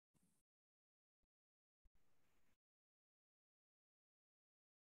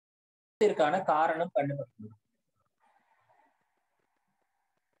துக்கத்திற்கான காரணம் கண்டுபிடிக்கணும்.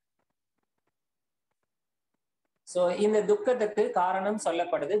 சோ இந்த துக்கத்துக்கு காரணம்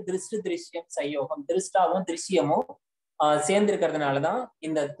சொல்லப்படுது திருஷ்டி திருஷ்யம் சயோகம். திருஷ்டாவும் திருஷ்யமும் சேர்ந்து இருக்கிறதுனாலதான்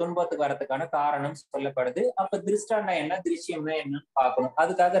இந்த துன்பத்துக்கு வரதுக்கான காரணம் சொல்லப்படுது. அப்ப திருஷ்டாண்டா என்ன, திருஷ்யம்னா என்னன்னு பார்க்கணும்.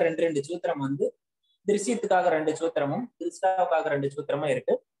 அதுக்காக ரெண்டு சூத்திரம் வந்து திருஷ்யத்துக்காக 2 சூத்திரமும் திருஷ்டாவுக்காக 2 சூத்திரமும்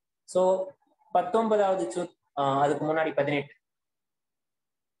இருக்கு. சோ 19வது அதுக்கு முன்னாடி 18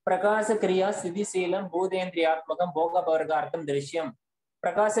 பிரகாச கிரியா ஸ்திதி சீலம் பூதேந்திரியாத்மகம் போகபவர்கார்த்தம் திருஷ்யம்.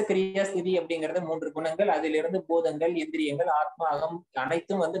 பிரகாச கிரியா ஸ்திதி அப்படிங்கிறது 3 குணங்கள். அதிலிருந்து பூதங்கள், இந்திரியங்கள், ஆத்மா, அகம்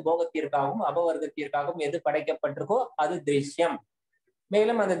அனைத்தும் வந்து போகத்திற்காகவும் அபவர்க்கத்திற்காகவும் எது படைக்கப்பட்டிருக்கோ அது திருஷ்யம்.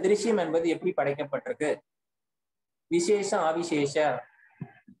 மேலும் அந்த திருஷ்யம் என்பது எப்படி படைக்கப்பட்டிருக்கு, விசேஷ ஆவிசேஷ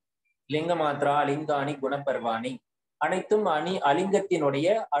லிங்க மாத்ரா அலிங்காணி குணப்பர்வாணி, அனைத்தும் அலிங்கத்தினுடைய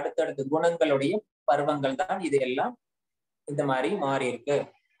அடுத்தடுத்த குணங்களுடைய பருவங்கள் தான். இது எல்லாம் இந்த மாதிரி மாறி இருக்கு.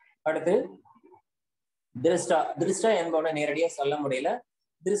 அடுத்து திருஷ்டா. திருஷ்டா என்பவனை நேரடியா சொல்ல முடியல.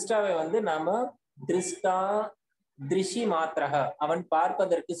 திருஷ்டாவை வந்து நாம திருஷ்டா திருஷி மாத்திரக, அவன்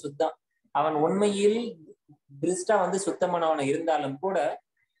பார்ப்பதற்கு சுத்தம், அவன் உண்மையில் திருஷ்டா வந்து சுத்தமானவன் இருந்தாலும் கூட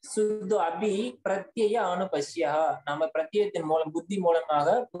சுத்து அபி பிரத்யய அனுபஷ்யா, நம்ம பிரத்யத்தின் மூலம் புத்தி மூலமாக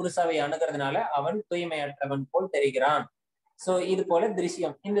புருஷாவை அணுகிறதுனால அவன் தூய்மையற்றவன் போல் தெரிகிறான். சோ இது போல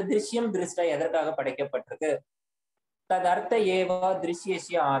திருஷ்யம். இந்த திருஷ்யம் திருஷ்டா எதற்காக படைக்கப்பட்டிருக்கு, தது அர்த்த ஏவா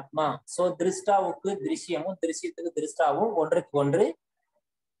திருஷ்யசிய ஆத்மா. சோ திருஷ்டாவுக்கு திருஷ்யமும் திருஷ்யத்துக்கு திருஷ்டாவும் ஒன்றுக்கு ஒன்று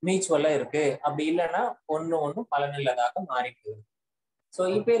மியூச்சுவலா இருக்கு. அப்படி இல்லைன்னா ஒண்ணு பலனில்லதாக மாறிடுது. சோ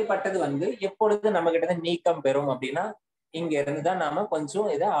இப்பேற்பட்டது வந்து எப்பொழுது நம்ம கிட்ட நீக்கம் பெறும் அப்படின்னா இங்க இருந்துதான் நாம கொஞ்சம்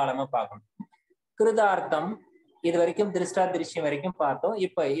இதை ஆழமா பார்க்கணும். கிருதார்த்தம் இது வரைக்கும் திருஷ்டா திருஷ்யம் வரைக்கும் பார்த்தோம்.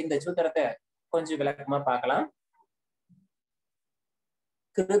 இப்ப இந்த சூத்திரத்தை கொஞ்சம் விளக்கமா பார்க்கலாம்.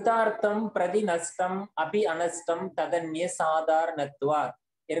 கிருதார்த்தம் பிரதி நஷ்டம் அபி அனஷ்டம் ததன்ய சாதாரணத்துவா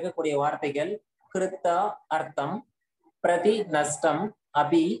இருக்கக்கூடிய வார்த்தைகள் கிருத்தா அர்த்தம் பிரதி நஷ்டம்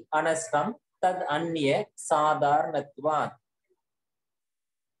அபி அனஷ்டம் தத் அந்நிய சாதாரணத்துவா.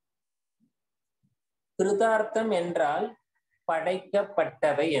 கிருதார்த்தம் என்றால்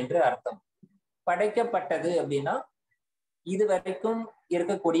படைக்கப்பட்டவை என்று அர்த்தம். படைக்கப்பட்டது அப்படின்னா இதுவரைக்கும்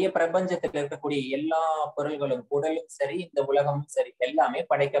இருக்கக்கூடிய பிரபஞ்சத்தில் இருக்கக்கூடிய எல்லா பொருள்களும், உடலும் சரி இந்த உலகமும் சரி, எல்லாமே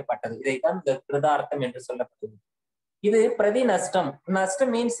படைக்கப்பட்டது. இதைத்தான் இந்த கிருதார்த்தம் என்று சொல்லப்படுது. இது பிரதி நஷ்டம்.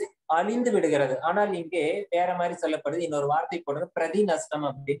 நஷ்டம் மீன்ஸ் அழிந்து விடுகிறது. ஆனால் இங்கே வேற மாதிரி சொல்லப்படுது. இன்னொரு வார்த்தை போடுறது பிரதி நஷ்டம்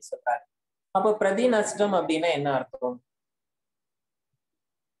அப்படின்னு சொல்றாரு. அப்ப பிரதி நஷ்டம் அப்படின்னா என்ன அர்த்தம்,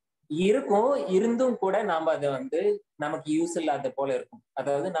 இருக்கும் இருந்தும் கூட நாம அதை வந்து நமக்கு யூஸ் இல்லாத போல இருக்கும்.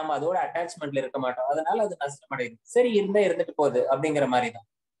 அதாவது நம்ம அதோட அட்டாச்மெண்ட்ல இருக்க மாட்டோம், அதனால அது நஷ்டம் அடையுது. சரி இருந்தா இருந்துட்டு போகுது அப்படிங்கிற மாதிரிதான்.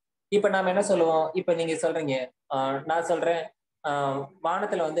 இப்ப நாம என்ன சொல்லுவோம், இப்ப நீங்க சொல்றீங்க, நான் சொல்றேன்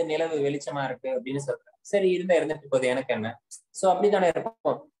வானத்துல வந்து நிலவு வெளிச்சமா இருக்கு அப்படின்னு சொல்றேன். சரி இருந்தா இருந்துட்டு போகுது, எனக்கு என்ன. சோ அப்படித்தானே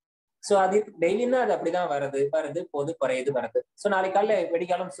இருப்போம். சோ அது டெய்லின்னா அது அப்படிதான் வருது போது குறையுது வருது. சோ நாளைக்கு காலைல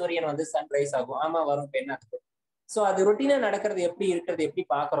வெடிகாலம் சூரியன் வந்து சன்ரைஸ் ஆகும். ஆமா வரும், இப்ப என்ன ஆகுது. சோ அது ரொட்டீனா நடக்கிறது எப்படி இருக்கிறது எப்படி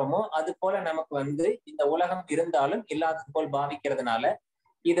பாக்குறோமோ அது போல நமக்கு வந்து இந்த உலகம் இருந்தாலும் இல்லாதது போல் பாவிக்கிறதுனால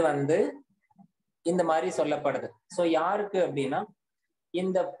இது வந்து இந்த மாதிரி சொல்லப்படுது. சோ யாருக்கு அப்படின்னா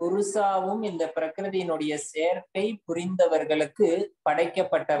இந்த புருஷாவும் இந்த பிரகிருதியினுடைய சேர்க்கை புரிந்தவர்களுக்கு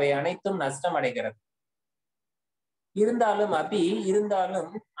படைக்கப்பட்டவை அனைத்தும் நஷ்டம் அடைகிறது. இருந்தாலும்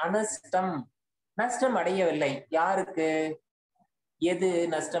அனஷ்டம், நஷ்டம் அடையவில்லை. யாருக்கு எது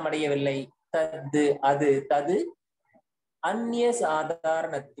நஷ்டம் அடையவில்லை, தது அது தது அந்நிய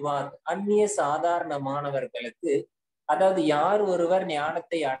சாதாரணத்துவாத், அந்நிய சாதாரணமானவர்களுக்கு, அதாவது யார் ஒருவர்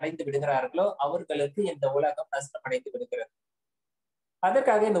ஞானத்தை அடைந்து விடுகிறார்களோ அவர்களுக்கு இந்த உலகம் நஷ்டம் அடைந்து விடுகிறது.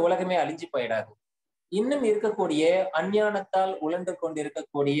 அதற்காக இந்த உலகமே அழிஞ்சு போயிடாது. இன்னும் இருக்கக்கூடிய அஞ்ஞானத்தால் உழன்று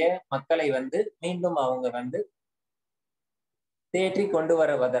கொண்டிருக்கக்கூடிய மக்களை வந்து மீண்டும் அவங்க வந்து தேற்றி கொண்டு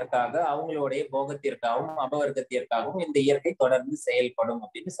வருவதற்காக அவங்களுடைய போகத்திற்காகவும் அபவர்க்கத்திற்காகவும் இந்த இயற்கை தொடர்ந்து செயல்படும்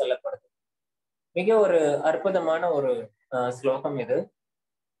அப்படின்னு சொல்லப்படுது. மிக ஒரு அற்புதமான ஒரு ஸ்லோகம் இது.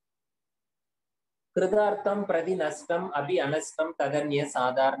 கிருதார்த்தம் பிரதி நஷ்டம் அபி அனஷ்டம் ததன்ய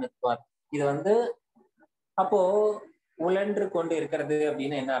சாதாரணத்துவாத். இது வந்து அப்போ உழன்று கொண்டு இருக்கிறது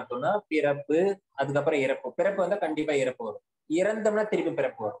அப்படின்னு என்ன அர்த்தம்னா பிறப்பு, அதுக்கப்புறம் இறப்பு. பிறப்பு வந்தா கண்டிப்பா இறப்பு வரும், இறந்தோம்னா திருப்பி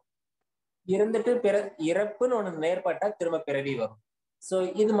பிறப்பு வரும், இருந்துட்டு இறப்புன்னு ஒண்ணு நேர்பட்டா திரும்ப பிறவி வரும். சோ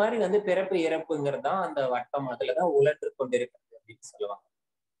இது மாதிரி வந்து பிறப்பு இறப்புங்கிறது தான் அந்த வட்டம், அதுலதான் உழன்று கொண்டிருக்கிறது அப்படின்னு சொல்லுவாங்க.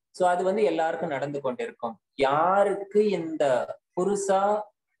 சோ அது வந்து எல்லாருக்கும் நடந்து கொண்டிருக்கும். யாருக்கு இந்த புருஷா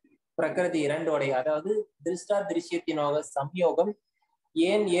பிரகிருதி இரண்டோடைய, அதாவது திருஷ்டா திருஷ்யத்தினோக சம்யோகம்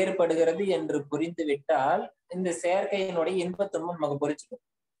ஏன் ஏற்படுகிறது என்று புரிந்து விட்டால் இந்த செயற்கையினுடைய இன்பத் துன்பம் நமக்கு புரிஞ்சுக்கும்.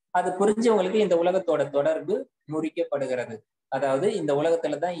 அது புரிஞ்சவங்களுக்கு இந்த உலகத்தோட தொடர்பு முறிக்கப்படுகிறது. அதாவது இந்த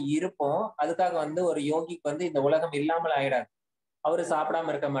உலகத்துலதான் இருப்போம், அதுக்காக வந்து ஒரு யோகிக்கு வந்து இந்த உலகம் இல்லாமல் ஆயிடாது. அவரு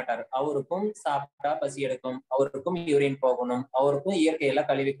சாப்பிடாம இருக்க மாட்டாரு. அவருக்கும் சாப்பிட்டா பசி எடுக்கும், அவருக்கும் யூரின் போகணும், அவருக்கும் இயற்கையெல்லாம்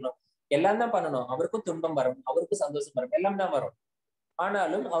கழுவிக்கணும், எல்லாம் தான் பண்ணணும். அவருக்கும் துன்பம் வரும், அவருக்கும் சந்தோஷம் வரும், எல்லாம் தான் வரும்.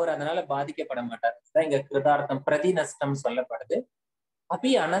 ஆனாலும் அவர் அதனால பாதிக்கப்பட மாட்டார். இங்க கிருதார்த்தம் பிரதி நஷ்டம் சொல்லப்படுது.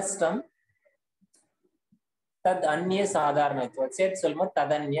 அபி அனஷ்டம் தத் அந்நிய சாதாரணத்துவம் சேர்த்து சொல்லும்போது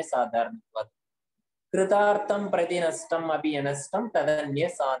ததன்ய சாதாரணத்துவம். கிருதார்த்தம் பிரதி நஷ்டம் அபி அனஷ்டம் ததன்ய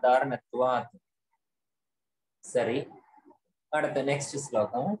சாதாரணத்துவம். சரி, அடுத்த நெக்ஸ்ட்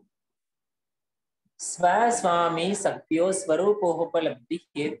ஸ்லோகம். ஸ்வஸ்வாமி சக்தியோ ஸ்வரூபோபலப்தி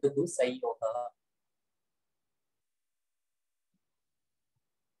ஹேது சயோகா.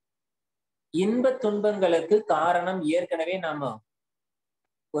 இன்ப துன்பங்களுக்கு காரணம் ஏற்கனவே நாம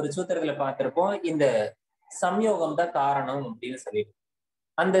ஒரு சூத்திரத்துல பார்த்திருப்போம். இந்த சம்யோகம் தான் காரணம் அப்படின்னு சொல்லிட்டு,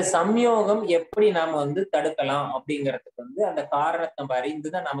 அந்த சம்யோகம் எப்படி நாம தடுக்கலாம் அப்படிங்கிறதுக்கு அந்த காரணத்தை நம்ம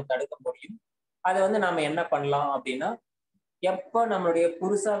அறிந்துதான் நாம தடுக்க முடியும். அதை நாம என்ன பண்ணலாம் அப்படின்னா, எப்ப நம்மளுடைய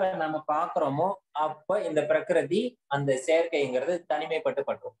புருஷாவை நம்ம பாக்குறோமோ அப்ப இந்த பிரகிருதி அந்த செயற்கைங்கிறது தனிமைப்பட்டு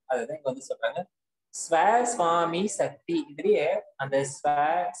பட்டுரும். அதுதான் இங்க சொல்றாங்க ஸ்வஸ்வாமி சக்தி. இதுலயே அந்த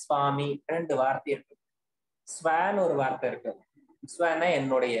ஸ்வஸ்வாமி ரெண்டு வார்த்தை இருக்கு. ஸ்வன்னு ஒரு வார்த்தை இருக்கு. ஸ்வன்னா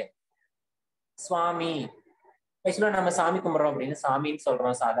என்னுடைய, சுவாமி ஆக்சுவலா நம்ம சாமி கும்பிடுறோம் அப்படின்னு சாமின்னு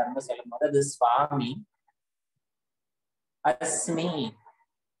சொல்றோம் சாதாரணமா சொல்லும் போது, அது சுவாமி. அஸ்மி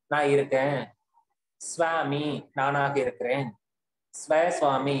நான் இருக்கேன், சுவாமி நானாக இருக்கிறேன்,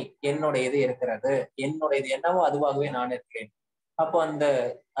 ஸ்வஸ்வாமி என்னுடையது இருக்கிறது, என்னுடையது என்னவோ அதுவாகவே நான் இருக்கிறேன். அப்போ அந்த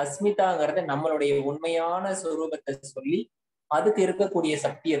அஸ்மிதாங்கிறது நம்மளுடைய உண்மையான சுரூபத்தை சொல்லி அதுக்கு இருக்கக்கூடிய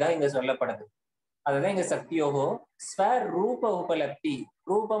சக்தியை தான் இங்க சொல்லப்படுது. அதுதான் இங்க சக்தியோகோ ஸ்வரூப உபலப்தி.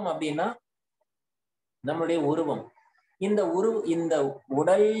 ரூபம் அப்படின்னா நம்மளுடைய உருவம். இந்த இந்த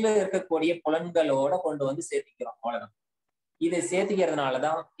உடல்ல இருக்கக்கூடிய புலன்களோட கொண்டு சேர்த்திக்கிறோம், அவ்வளவுதான். இதை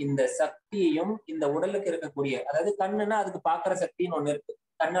சேர்த்திக்கிறதுனாலதான் இந்த சக்தியையும் இந்த உடலுக்கு இருக்கக்கூடிய, அதாவது கண்ணுன்னா அதுக்கு பாக்குற சக்தின்னு ஒண்ணு இருக்கு.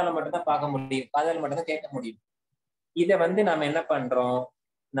 கண்ணால மட்டும்தான் பார்க்க முடியும், காதால மட்டும்தான் கேட்க முடியும். இதை நாம என்ன பண்றோம்,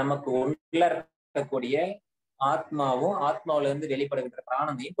 நமக்கு உள்ள இருக்கக்கூடிய ஆத்மாவும் ஆத்மாவில இருந்து வெளிப்படுகின்ற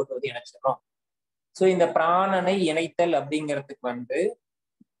பிராணனையும் கொண்டு இணைச்சிடறோம். சோ இந்த பிராணனை இணைத்தல் அப்படிங்கிறதுக்கு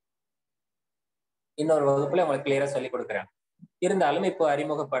இன்னொரு வகுப்புல உங்களுக்கு கிளியரா சொல்லி கொடுக்குறேன். இருந்தாலும் இப்போ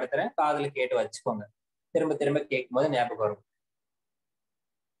அறிமுகப்படுத்துறேன், காதுல கேட்டு வச்சுக்கோங்க, திரும்ப திரும்ப கேட்கும் போது ஞாபகம் வரும்.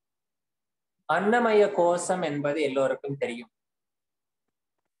 அன்னமய கோஷம் என்பது எல்லோருக்கும் தெரியும்.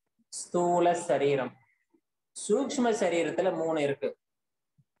 ஸ்தூல சரீரம். சூக்ஷ்ம சரீரத்துல 3 இருக்கு.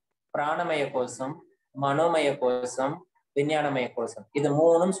 பிராணமய கோஷம், மனோமய கோஷம், விஞ்ஞானமய கோஷம். இது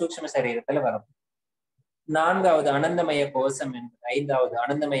 3ம் சூக்ஷ்ம சரீரத்துல வரும். 4வது அனந்தமய கோஷம் என்பது, 5வது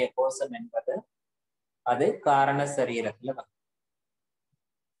அனந்தமய கோஷம் என்பது அது காரண சரீரத்துல வரும்.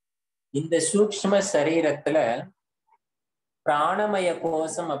 இந்த சூக்ஷ்ம சரீரத்துல பிராணமய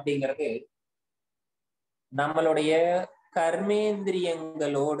கோஷம் அப்படிங்கிறது நம்மளுடைய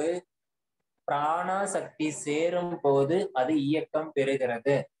கர்மேந்திரியங்களோடு பிராணசக்தி சேரும் போது அது இயக்கம்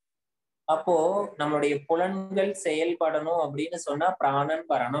பெறுகிறது. அப்போ நம்மளுடைய புலன்கள் செயல்படணும் அப்படின்னு சொன்னா பிராணன்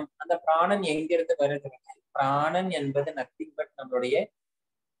வரணும். அந்த பிராணன் எங்கிருந்து வருகிறது? பிராணன் என்பது நத்திங் பட் நம்மளுடைய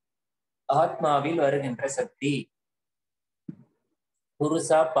ஆத்மாவில் வருகின்ற சக்தி,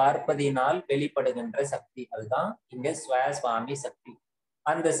 புருஷா பார்ப்பதினால் வெளிப்படுகின்ற சக்தி. அதுதான் இங்க ஸ்வஸ்வாமி சக்தி.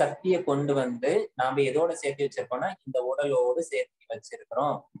 அந்த சக்தியை கொண்டு நாம எதோட சேர்த்து வச்சிருக்கோம்னா இந்த உடலோடு சேர்த்து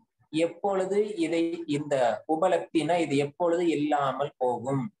வச்சிருக்கிறோம். எப்பொழுது இதை இந்த உபலப்தினா இது எப்பொழுது இல்லாமல்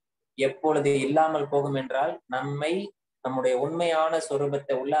போகும்? எப்பொழுது இல்லாமல் போகும் என்றால் நம்முடைய உண்மையான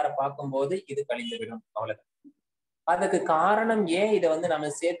சொரூபத்தை உள்ளார பார்க்கும்போது இது கழிந்துவிடும், அவ்வளவு. அதுக்கு காரணம் ஏன் இதை நம்ம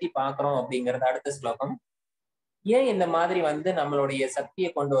சேர்த்தி பார்க்கிறோம் அப்படிங்கறது அடுத்த ஸ்லோகம். ஏன் இந்த மாதிரி நம்மளுடைய சக்தியை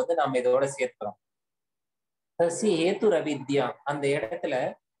கொண்டு நாம இதோட சேர்க்கிறோம்? ஹேது அவித்யா. அந்த இடத்துல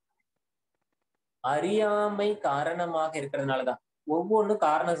அறியாமை காரணமாக இருக்கிறதுனாலதான். ஒவ்வொன்றும்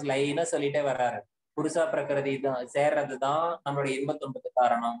காரணம் லைனா சொல்லிட்டே வர்றாரு. புருஷா பிரகிருதி தான் சேர்றதுதான் நம்மளுடைய இன்ப துன்பத்துக்கு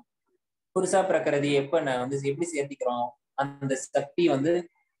காரணம். புருஷா பிரகிருதி எப்ப எப்படி சேர்த்திக்கிறோம்? அந்த சக்தி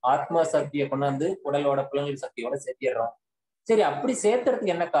ஆத்மா சக்தியை கொண்டு உடலோட புலன்கள் சக்தியோட சேர்த்திடுறோம். சரி, அப்படி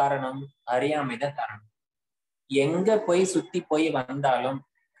சேர்த்துறதுக்கு என்ன காரணம்? அறியாமைதான் காரணம். எங்க போய் சுத்தி போய் வந்தாலும்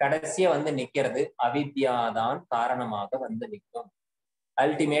கடைசியா நிக்கிறது அவித்யாதான் காரணமாக நிற்கும்.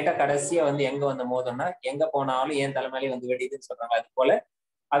 அல்டிமேட்டா கடைசியா எங்க மோதம்னா, எங்க போனாலும் என் தலைமையிலே வெடிதுன்னு சொல்றாங்க. அது போல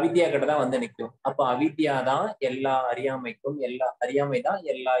அவித்யா கிட்ட தான் நிற்கும். அப்போ அவித்யா தான் எல்லா அறியாமைக்கும், அறியாமைதான்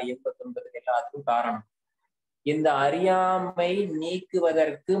எல்லா இன்ப துன்பத்துக்கு எல்லாத்துக்கும் காரணம். இந்த அறியாமை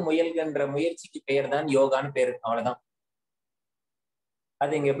நீக்குவதற்கு முயல்கின்ற முயற்சிக்கு பெயர் தான் யோகான்னு பேரு, அவ்வளவுதான்.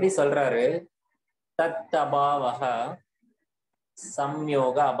 அது இங்க எப்படி சொல்றாரு? தத் அபாவஹ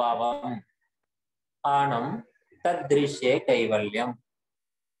சம்யோக அபாவம் ஆனம் தத்ரிஷ்யே கைவல்யம்.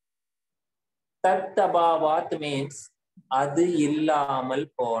 தத் அபாவாத் மீன்ஸ் அது இல்லாமல்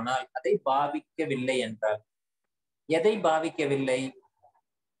போனால், அதை பாவிக்கவில்லை என்றால். எதை பாவிக்கவில்லை?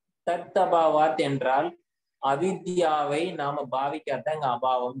 தத் அபாவாத் என்றால் அவித்யாவை நாம பாவிக்காத இங்க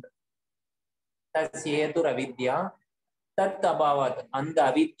அபாவம். தஸ்யேதுர் அவித்யா தத் அபாவாத், அந்த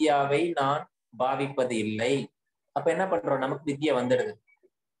அவித்யாவை நான் பாவிப்பது இல்லை. அப்ப என்ன பண்றோம்? நமக்கு வித்யா வந்துடுது.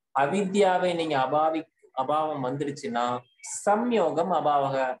 அவித்யாவை நீங்க அபாவம் வந்துடுச்சுன்னா சம்யோகம்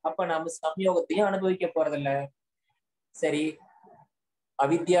அபாவக, அப்ப நம்ம சம்யோகத்தையும் அனுபவிக்க போறதில்ல. சரி,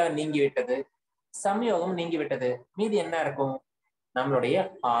 அவித்யா நீங்கி விட்டது, சம்யோகம் நீங்கி விட்டது, மீதி என்ன இருக்கும்? நம்மளுடைய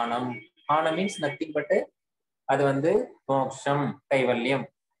annum. Annum means nothing but அது மோக்ஷம், கைவல்யம்.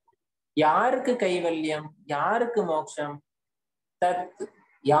 யாருக்கு கைவல்யம்? யாருக்கு மோக்ஷம்? தத்,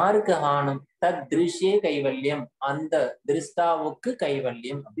 யாருக்கு ஆனம்? தத் திருஷ்யே கைவல்யம், அந்த திருஷ்டாவுக்கு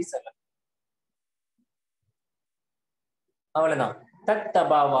கைவல்யம் அப்படி சொல்லலாம். அவ்வளவுதான். தத்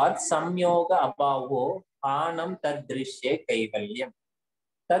அபாவாத் சம்யோக அபாவோ ஆனம் தத் திருஷ்யே கைவல்யம்.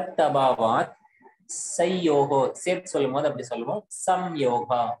 தத் அபாவாத் சையோகோ, சேர்த்து சொல்லும் போது அப்படி சொல்லுவோம்.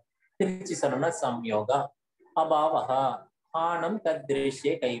 சம்யோகா, திருச்சி சொல்லணும்னா சம்யோகா. அபாவகா ஆனம் தத்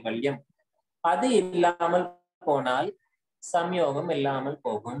திருஷ்யே கைவல்யம். அது இல்லாமல் போனால் சம்யோகம் இல்லாமல்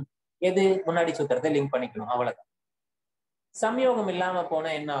போகும். எது? முன்னாடி சூத்திரத்தை லிங்க் பண்ணிக்கணும், அவ்வளவுதான். சம்யோகம் இல்லாம போனா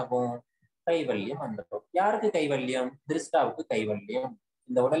என்ன ஆகும்? கைவல்யம் வந்துடும். யாருக்கு கைவல்யம்? திருஷ்டாவுக்கு கைவல்யம்.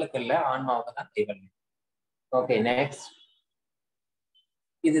 இந்த உடலுக்கு இல்ல, ஆன்மாவுக்கு தான் கைவல்யம். Okay, next.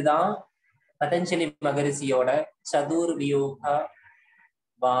 இதுதான் பதஞ்சலி மகரிஷியோட சதுர் வியூக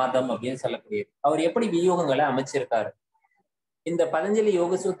வாதம் அப்படின்னு சொல்லக்கூடியது. அவர் எப்படி வியூகங்களை அமைச்சிருக்காரு? இந்த பதஞ்சலி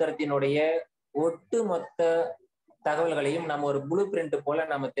யோக சூத்திரத்தினுடைய ஒட்டுமொத்த தகவல்களையும் நம்ம ஒரு ப்ளூ பிரிண்ட் போல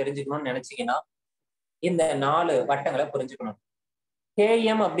நம்ம தெரிஞ்சுக்கணும்னு நினைச்சீங்கன்னா இந்த 4 வட்டங்களை புரிஞ்சுக்கணும்.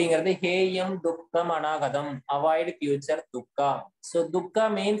 ஹேயம் அப்படிங்கிறது ஹேயம் துக்கம் அநாகதம், அவாய்டு ஃபியூச்சர் துக்கா. சோ துக்கா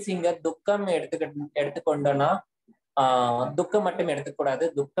மீன்ஸ் இங்க துக்கம் எடுத்துக்கொண்டோம்னா துக்கம் மட்டும் எடுத்துக்கூடாது.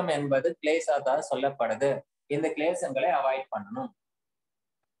 துக்கம் என்பது கிளேசா தான் சொல்லப்படுது. இந்த கிளேசங்களை அவாய்ட் பண்ணணும்.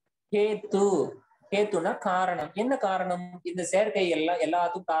 ஹேத்து, ஹேத்துனா காரணம். என்ன காரணம்? இந்த சேர்க்கை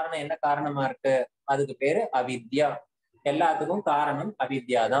எல்லாத்துக்கும் காரணம் என்ன காரணமா இருக்கு? அதுக்கு பேரு அவித்யா. எல்லாத்துக்கும் காரணம்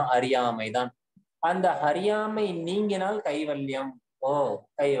அவித்யா தான், அறியாமை தான். அந்த அறியாமை நீங்கினால் கைவல்யம். ஓ,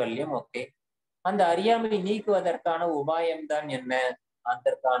 கைவல்யம், ஓகே. அந்த அறியாமை நீக்குவதற்கான உபாயம் தான் என்ன?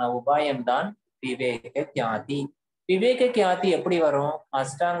 அதற்கான உபாயம் தான் விவேக கியாதி. விவேக கியாதி எப்படி வரும்?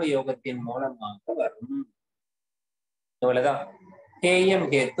 அஷ்டாங்க யோகத்தின் மூலமாக வரும். இவ்வளவுதான். ஹேயம்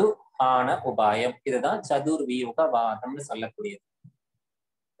ஹேத்து ஆன உபாயம். இதுதான் சதுர் வியூக வாதம்னு சொல்லக்கூடியது.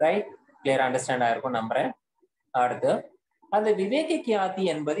 ரைட்? கிளியர் அண்டர்ஸ்டாண்ட் ஆயிருக்கும் நம்புறேன். அடுத்து, அந்த விவேக கியாதி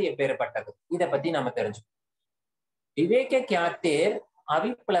என்பது எப்பேற்பட்டது? இதை பத்தி நம்ம தெரிஞ்சுக்கணும். விவேக கியாத்தேர்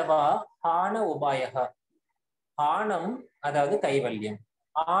அவிப்ளவா ஆன உபாயக. ஆனம் அதாவது கைவல்யம்.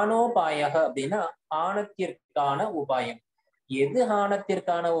 ஆனோபாயக அப்படின்னா ஆனத்திற்கான உபாயம். எது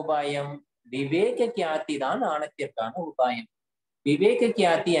ஆனத்திற்கான உபாயம்? விவேக கியாதி தான் ஆனத்திற்கான உபாயம். விவேக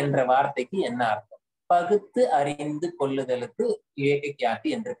கியாதி என்ற வார்த்தைக்கு என்ன அர்த்தம்? பகுத்து அறிந்து கொள்ளுதலுக்கு விவேக கியாதி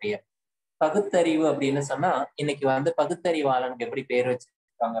என்று பெயர். பகுத்தறிவு அப்படின்னு சொன்னா இன்னைக்கு பகுத்தறிவாளனுக்கு எப்படி பேர்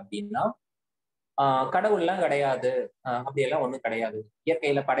வச்சிருக்காங்க அப்படின்னா, கடவுள்லாம் கிடையாது, அப்படியெல்லாம் ஒண்ணும் கிடையாது,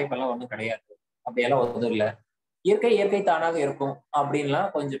 இயற்கையில படைப்பெல்லாம் ஒண்ணும் கிடையாது, அப்படியெல்லாம் ஒன்றும் இல்லை, இயற்கை தானாக இருக்கும்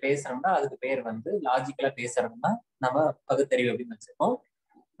அப்படின்லாம் கொஞ்சம் பேசுறோம்னா அதுக்கு பேர் லாஜிக்கலா பேசுறதுன்னா நம்ம பகுத்தறிவு அப்படின்னு வச்சிருக்கோம்.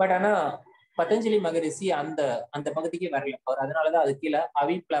 பட் ஆனா பதஞ்சலி மகரிஷி அந்த அந்த பகுதிக்கு வரல. அவர் அதனாலதான் அது கீழே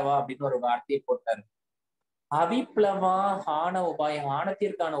அவிப்ளவா அப்படின்னு ஒரு வார்த்தையை போட்டாரு. அவிப்ளவா ஆன உபாயம்,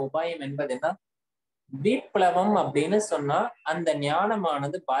 ஆனத்திற்கான உபாயம் என்பது என்ன? விப்ளவம் அப்படின்னு சொன்னா அந்த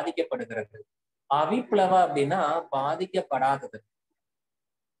ஞானமானது பாதிக்கப்படுகிறது. அவிப்ளவா அப்படின்னா பாதிக்கப்படாதது.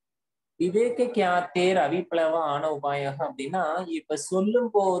 விவேக கியாத்தேர் அவிப்ளவ ஆன உபாயம் அப்படின்னா இப்ப சொல்லும்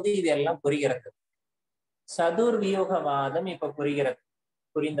போது இதெல்லாம் புரிகிறது. சதுர் வியூகவாதம் இப்ப புரிகிறது,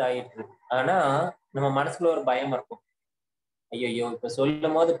 புரிந்தாயிற்று. ஆனா நம்ம மனசுல ஒரு பயம் இருக்கும். ஐயோ, இப்ப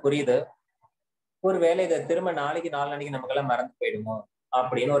சொல்லும் போது புரியுது, ஒருவேளை இதை திரும்ப நாளைக்கு நாளன்னைக்கு நமக்கெல்லாம் மறந்து போயிடுமோ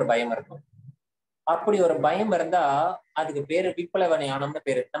அப்படின்னு ஒரு பயம் இருக்கும். அப்படி ஒரு பயம் இருந்தா அதுக்கு பேரு விப்ளவ ஞானம்னு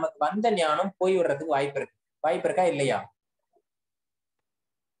பேரு. நமக்கு வந்த ஞானம் போய் விடுறதுக்கு வாய்ப்பு இருக்கா இல்லையா?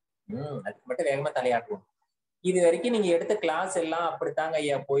 அதுக்கு மட்டும் வேகமா தலையாட்டுவோம். இது வரைக்கும் நீங்க எடுத்த கிளாஸ் எல்லாம் அப்படித்தாங்க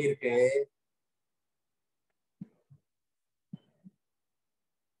ஐயா போயிருக்கு.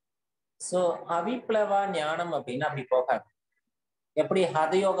 சோ அவிப்ளவா ஞானம் அப்படின்னா அப்படி போகாது. எப்படி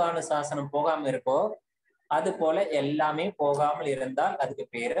ஹதயோகானுசாசனம் போகாம இருக்கோ அது போல எல்லாமே போகாமல் இருந்தால் அதுக்கு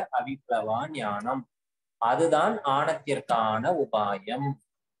பேரு அவிப்ளவா ஞானம். அதுதான் ஆனத்திற்கான உபாயம்.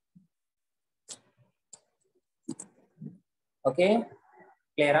 ஓகே,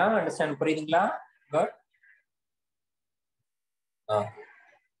 கிளியரா? அண்டர்ஸ்டாண்ட்? புரியுதுங்களா? குட்.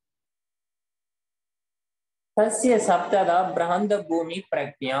 தஸ்ய சப்ததா பிராந்த பூமி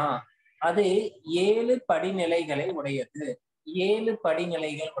பிரக்ஞா. அது 7 படிநிலைகளை உடையது. 7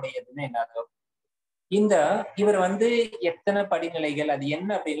 படிநிலைகள் உடையதுன்னு என்ன அர்த்தம்? இவர் எத்தனை படிநிலைகள் அது என்ன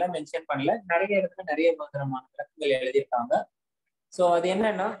அப்படின்லாம் மென்ஷன் பண்ணல. நிறைய இடத்துல நிறைய விதமான விளக்கங்கள் எழுதியிருக்காங்க. சோ அது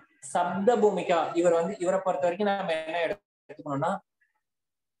என்னன்னா சப்த பூமிகா. இவரை பொறுத்த வரைக்கும் நம்ம என்ன எடுத்துக்கணும்னா,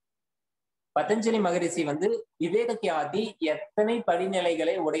 பதஞ்சலி மகரிஷி விவேக கியாதி எத்தனை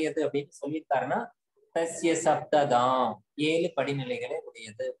படிநிலைகளை உடையது அப்படின்னு சொல்லியிருக்காருன்னா, தஸ்ய சப்ததாம் 7 படிநிலைகளை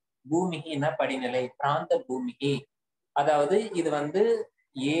உடையது. பூமிகின்னா படிநிலை, பிராந்த பூமிகி. அதாவது இது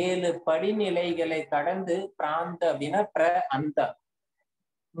 7 படிநிலைகளை கடந்து, பிராந்த அப்படின்னா அந்த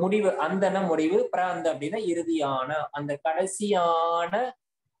முடிவு, அந்தன முடிவு, பிராந்த அப்படின்னா இறுதியான அந்த கடைசியான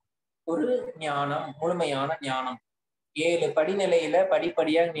ஒரு ஞானம், முழுமையான ஞானம். 7 படிநிலையில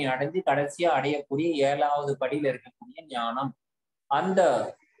படிப்படியா நீ அடைஞ்சு கடைசியா அடையக்கூடிய 7வது படியில இருக்கக்கூடிய ஞானம்.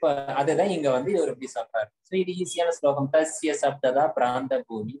 அதுதான் இங்க இவர் எப்படி சொல்றாரு. சோ இது ஈஸியான ஸ்லோகம். தஸ்ய சப்ததா பிராந்த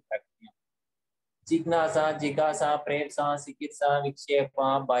பூமி பிரக்ஞா. ஜிக்னாசா, ஜிகாசா, பிரேப்சா, சிகித்சா, விக்ஷேபா,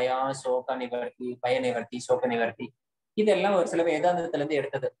 பயா, சோக நிவர்த்தி, பய நிவர்த்தி, சோக நிவர்த்தி, இதெல்லாம் ஒரு சில வேதாந்தத்துல இருந்து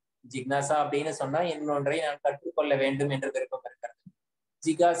எடுத்தது. ஜிக்னாசா அப்படின்னு சொன்னா இன்னொன்றை நான் கற்றுக்கொள்ள வேண்டும் என்று விருப்பம் இருக்கிறது.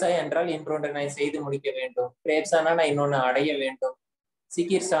 ஜிகாசா என்றால் இன்னொன்றை நான் செய்து முடிக்க வேண்டும். பிரேப்சானா நான் இன்னொன்னு அடைய வேண்டும்.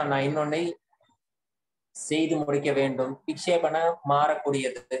 சிகிர்சா நான் இன்னொன்னை செய்து முடிக்க வேண்டும். விக்ஷேபனா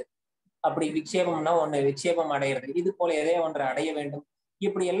மாறக்கூடியது. அப்படி விக்ஷேபம்னா விக்ஷேபம் அடையிறது. இது போல எதே ஒன்று அடைய வேண்டும்.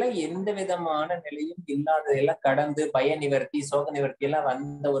 இப்படி எல்லாம் எந்த விதமான நிலையும் இல்லாததெல்லாம் கடந்து பய நிவர்த்தி, சோக நிவர்த்தி எல்லாம்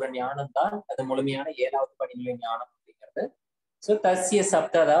வந்த ஒரு ஞானம் தான் அது முழுமையான 7வது படிநிலை ஞானம் அப்படிங்கிறது. சோ தஸ்ய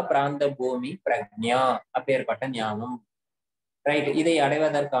சப்ததா பிராந்த பூமி பிரக்ஞா, அப்பேற்பட்ட ஞானம். ரைட். இதை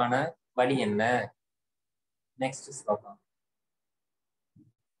அடைவதற்கான வழி என்ன? நெக்ஸ்ட் ஸ்லோகம்.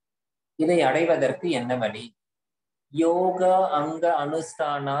 இதை அடைவதற்கு என்ன வழி? யோக அங்க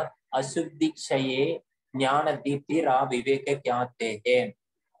அனுஷ்டானாத் அசுத்திக்ஷயே ஞான தீப்தி ரா விவேக கியாத்தேகே.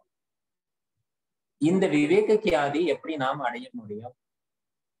 இந்த விவேக கியாதி எப்படி நாம் அடைய முடியும்?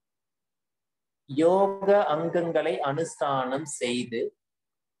 யோக அங்கங்களை அனுஷ்டானம் செய்து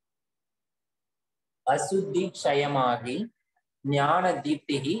அசுத்தி க்ஷயமாகி ஞான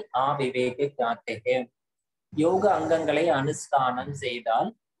தீப்திகி ஆ விவேக கியாத்தேகே. யோக அங்கங்களை அனுஷ்டானம்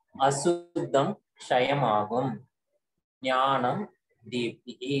செய்தால் அசுத்தம் க்ஷயமாகும், ஞானம்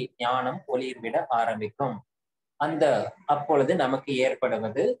தீப்திகி, ஞானம் ஒளிர்விட ஆரம்பிக்கும். அப்பொழுது நமக்கு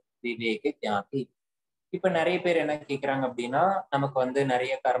ஏற்படுவது விவேக ஞாதி. இப்ப நிறைய பேர் என்ன கேக்குறாங்க அப்படின்னா, நமக்கு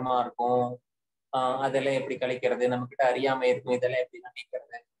நிறைய கர்மா இருக்கும், அதெல்லாம் எப்படி கழிக்கிறது, நம்ம கிட்ட அறியாமை இருக்கும், இதெல்லாம் எப்படி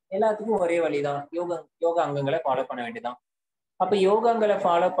நினைக்கிறது? எல்லாத்துக்கும் ஒரே வழிதான், யோக அங்கங்களை ஃபாலோ பண்ண வேண்டியதான். அப்ப யோகாங்களை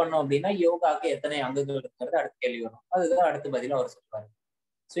ஃபாலோ பண்ணோம் அப்படின்னா யோகாக்கு எத்தனை அங்கங்கள் இருக்கிறது அடுத்த கேள்வி வரும். அதுதான் அடுத்த பதில அவர் சொல்றாரு.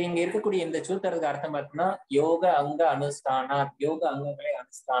 சோ இங்க இருக்கக்கூடிய இந்த சூத்திரத்துக்கு அர்த்தம் பார்த்தீங்கன்னா, யோக அங்க அனுஷ்டானா, யோக அங்கங்களை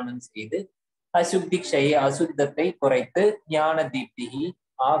அனுஷ்டானம் செய்து அசுத்தி க்ஷய, அசுத்தத்தை குறைத்து ஞான தீப்திகி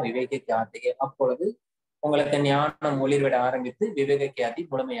ஆ விவேக கியாதிகே. அப்பொழுது உங்களுக்கு ஞானம் ஒளிர்விட ஆரம்பித்து விவேக கியாதி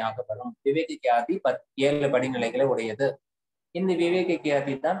முழுமையாக வரும். விவேக கியாதி 7 படிநிலைகளை உடையது. இந்த விவேக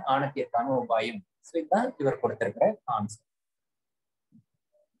கியாதி தான் ஆனத்திற்கான உபாயம். சோ இதுதான் இவர் கொடுத்திருக்கிற ஆன்சர்.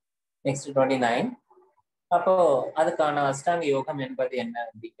 நெக்ஸ்ட் 29. அப்போ அதுக்கான அஷ்டாங்க யோகம் என்பது என்ன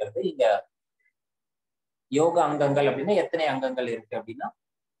அப்படிங்கிறது, இங்க யோக அங்கங்கள் அப்படின்னா எத்தனை அங்கங்கள் இருக்கு அப்படின்னா,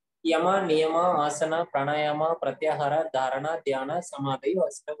 யமா, நியமா, ஆசனா, பிராணாயாமா, பிரத்யாகாரா, தாரணா, தியான, சமாதி,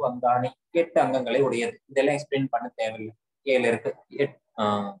 அஷ்டவ் அங்காணி, 8 அங்கங்களை உடையது. இதெல்லாம் எக்ஸ்பிளைன் பண்ண தேவையில்லை. 7 இருக்கு,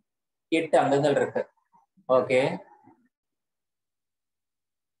 8 அங்கங்கள் இருக்கு. ஓகே.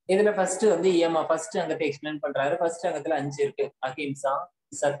 இதுல ஃபர்ஸ்ட் யமா, ஃபர்ஸ்ட் அங்கத்தை எக்ஸ்பிளைன் பண்றாரு. ஃபர்ஸ்ட் அங்கத்துல 5 இருக்கு. அஹிம்சா,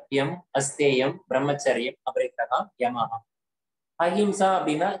 சத்தியம், அஸ்தேயம், பிரம்மச்சரியம், அபரிக்கிரகம், யமஹா. அஹிம்சா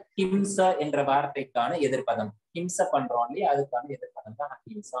அப்படின்னா ஹிம்சா என்ற வார்த்தைக்கான எதிர்ப்பதம். ஹிம்ச பண்றோம் இல்லையா, அதுக்கான எதிர்ப்பதம் தான்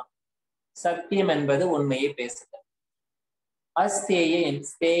அஹிம்சா. சத்தியம் என்பது உண்மையை பேசுதல்.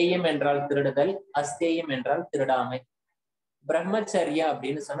 ஸ்தேயம் என்றால் திருடுதல், அஸ்தேயம் என்றால் திருடாமை. பிரம்மச்சரியா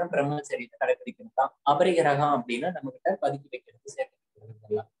அப்படின்னு சொன்னா பிரம்மச்சரியத்தை கடைபிடிக்கிறது தான். அபரிகிரகம் அப்படின்னா நம்ம கிட்ட பதுக்கி வைக்கிறது, சேர்த்து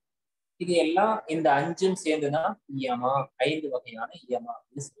வைக்கிறது. இது எல்லாம் இந்த 5ம் சேர்ந்துதான் யமா, 5 வகையான யமா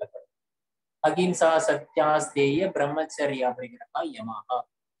அப்படின்னு சொல்லப்படுது. அஹிம்சா, சத்யாஸ்தேய, பிரம்மச்சரிய, அபரிகிரகா, யமஹா.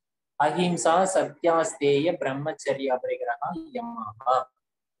 அஹிம்சா, சத்யாஸ்தேய, பிரம்மச்சரிய, அபரிகிரகா, யமஹா.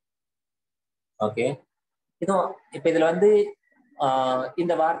 ஓகே. இப்ப இதுல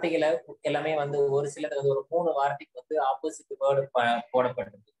இந்த வார்த்தைகளை எல்லாமே ஒரு சிலது ஒரு 3 வார்த்தைக்கு ஆப்போசிட் வேர்டு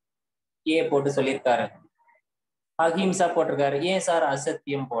போடப்பட்டிருக்கு. ஏ போட்டு சொல்லியிருக்காரு, அஹிம்சா போட்டிருக்காரு. ஏன் சார்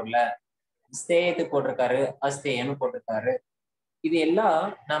அசத்தியம் போடல? ஸ்தேயத்துக்கு போட்டிருக்காரு, அஸ்தேயன்னு போட்டிருக்காரு. இது எல்லாம்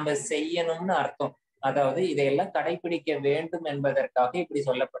நம்ம செய்யணும்னு அர்த்தம். அதாவது இதையெல்லாம் கடைபிடிக்க வேண்டும் என்பதற்காக இப்படி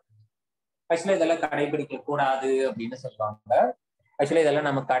சொல்லப்பட்டது. ஆக்சுவலா இதெல்லாம் கடைபிடிக்க கூடாது அப்படின்னு சொல்லுவாங்க. ஆக்சுவலா இதெல்லாம்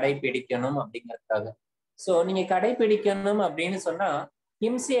நம்ம கடைபிடிக்கணும் அப்படிங்கிறதுக்காக. சோ நீங்க கடைபிடிக்கணும் அப்படின்னு சொன்னா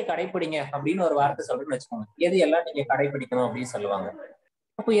ஹிம்சையை கடைபிடிங்க அப்படின்னு ஒரு வார்த்தை சொல்றேன்னு வச்சுக்கோங்க. எது எல்லாம் நீங்க கடைபிடிக்கணும் அப்படின்னு சொல்லுவாங்க.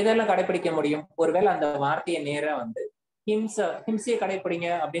 அப்போ எதெல்லாம் கடைபிடிக்க முடியும்? ஒருவேளை அந்த வார்த்தையை நேரா வந்து ஹிம்சையை கடைபிடிங்க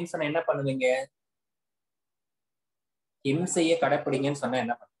அப்படின்னு சொன்னா என்ன பண்ணுவீங்க? ஹிம்சையை கடைபிடிங்கன்னு சொன்னா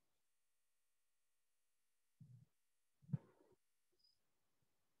என்ன பண்ணுவீங்க?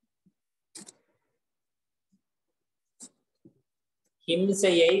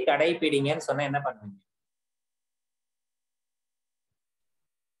 ஹிம்சையை கடைபிடிங்கன்னு சொன்னா என்ன பண்ணுவீங்க?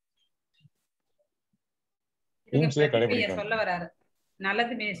 சொல்ல வராரு.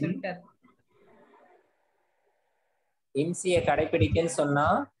 நல்லதுமே சொல்லிட்டாரு. ஹிம்சையை கடைபிடிக்கன்னு சொன்னா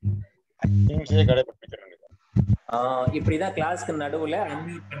இப்படிதான் கிளாஸ்க்கு நடுவுல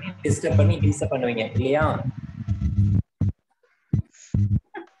அன்மியூட் பண்ணி டிஸ்டர்ப் பண்ணி ஹிம்சை பண்ணுவீங்க இல்லையா?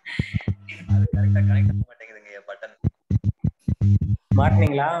 அது கரெக்ட்டா கனெக்ட் பண்ண மாட்டேங்குதுங்க பட்டன்.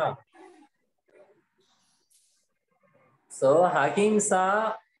 மாட்டீங்களா? சோ அஹிம்சா,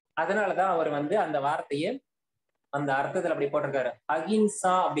 அதனாலதான் அவர் வந்து அந்த வார்த்தையை அந்த அர்த்தத்துல அப்படி போட்டிருக்காரு.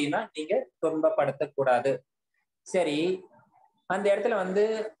 அஹிம்சா அப்படின்னா நீங்க துன்பப்படுத்தக்கூடாது. சரி, அந்த இடத்துல வந்து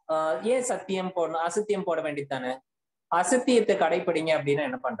ஏன் சத்தியம் போடணும்? அசத்தியம் போட வேண்டியதானே? அசத்தியத்தை கடைபிடிங்க அப்படின்னா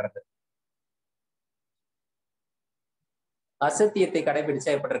என்ன பண்றது? அசத்தியத்தை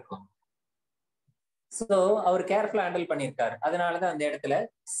கடைபிடிச்சா எப்படி இருக்கும்? சோ அவர் கேர்ஃபுல்லா ஹேண்டில் பண்ணியிருக்காரு. அதனாலதான் அந்த இடத்துல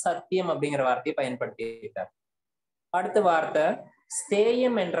சத்தியம் அப்படிங்கிற வார்த்தையை பயன்படுத்தி இருக்கார். அடுத்த வார்த்தை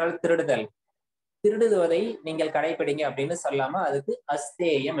ஸ்தேயம் என்றால் திருடுதல். திருடுவதை நீங்கள் கடைபிடிங்க அப்படின்னு சொல்லாம அதுக்கு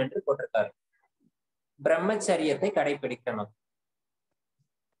அஸ்தேயம் என்று போட்டிருக்காரு. பிரம்மச்சரியத்தை கடைபிடிக்கணும்.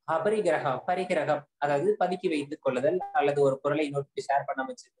 பரிகிரகம் அதாவது பதுக்கி வைத்துக் கொள்ளுதல் அல்லது ஒரு பொருளை இன்னொரு ஷேர் பண்ண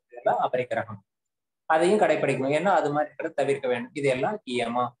வச்சிருக்கிறதுலாம் அபரிகிரகம். அதையும் கடைபிடிக்கணும். ஏன்னா அது மாதிரி இருக்கிறத தவிர்க்க வேண்டும். இதெல்லாம்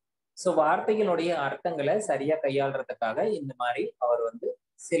இயமா. சோ வார்த்தைகளுடைய அர்த்தங்களை சரியா கையாளுறதுக்காக இந்த மாதிரி அவர் வந்து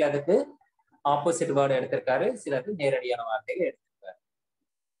சிலதுக்கு ஆப்போசிட் வேர்டு எடுத்திருக்காரு, சிலது நேரடியான வார்த்தைகள் எடுத்திருக்காரு.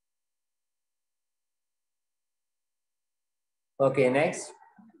 ஓகே, நெக்ஸ்ட்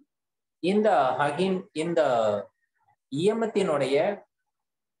இந்த இயமத்தினுடைய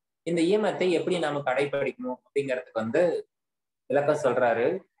இந்த இயமத்தை எப்படி நாம கடைபிடிக்கணும் அப்படிங்கிறதுக்கு வந்து விளக்கம் சொல்றாரு.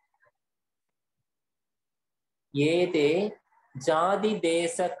 ஏதே ஜாதி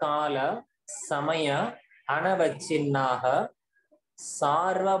தேச கால சமய அனவச்சின்னாக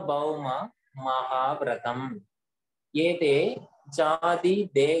சார்வபௌம மகாவிரதம். ஏதே ஜாதி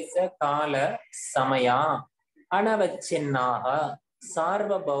தேச கால சமயா அனவச்சின்னாக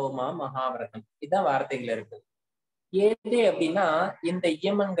சார்வபௌம மகாவிரதம். இதான் வார்த்தைகள் இருக்கு. ஏதே அப்படின்னா இந்த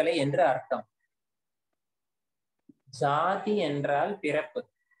இயமங்களை என்று அர்த்தம். ஜாதி என்றால் பிறப்பு.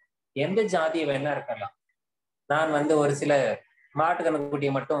 எந்த ஜாதியை வேணா இருக்கலாம். நான் வந்து ஒரு சில மாட்டு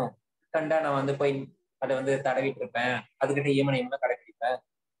கணக்குட்டியை மட்டும் கண்டா நான் வந்து போய் அதை வந்து தடவிட்டு இருப்பேன், அதுக்கிட்ட இயமனையும் கடைபிடிப்பேன்.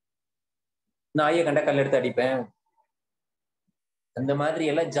 நாயை கண்ட கல் எடுத்து அடிப்பேன். அந்த மாதிரி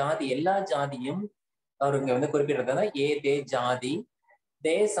எல்லாம் ஜாதி, எல்லா ஜாதியும் அவர் இங்க வந்து குறிப்பிடுறதுதான் ஏதே ஜாதி.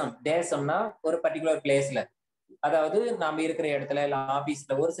 தேசம், தேசம்னா ஒரு பர்டிகுலர் பிளேஸ்ல, அதாவது நாம இருக்கிற இடத்துல இல்ல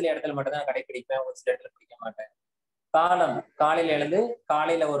ஆபீஸ்ல ஒரு சில இடத்துல மட்டும் தான் கடைபிடிப்பேன், ஒரு சில இடத்துல பிடிக்க மாட்டேன். காலம், காலையில எழுந்து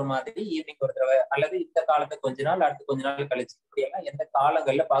காலையில ஒரு மாதிரி ஈவினிங் ஒரு தடவை, அல்லது இந்த காலத்தை கொஞ்ச நாள் அடுத்து கொஞ்ச நாள் கழிச்சு, இப்படியெல்லாம் எந்த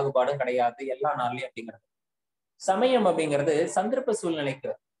காலங்கள்ல பாகுபாடும் கிடையாது, எல்லா நாள்லயும் அப்படிங்கிறது. சமயம் அப்படிங்கிறது சந்தர்ப்ப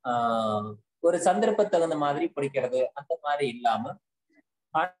சூழ்நிலைக்கு ஒரு சந்தர்ப்ப தகுந்த மாதிரி பிடிக்கிறது, அந்த மாதிரி இல்லாம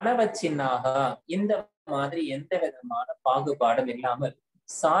அனவச்சின்னாக இந்த மாதிரி எந்த விதமான பாகுபாடும் இல்லாமல்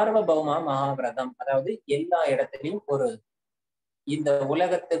சார்வபௌமா மகாவிரதம், அதாவது எல்லா இடத்திலையும் ஒரு இந்த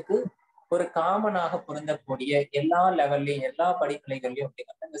உலகத்துக்கு ஒரு காமனாக பொருந்தக்கூடிய எல்லா லெவல்லையும் எல்லா படிநிலைகள்லயும்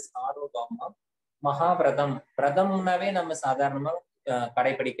அப்படிங்கிறது இந்த சார்வபௌமா மகாவிரதம். விரதம்னாவே நம்ம சாதாரணமா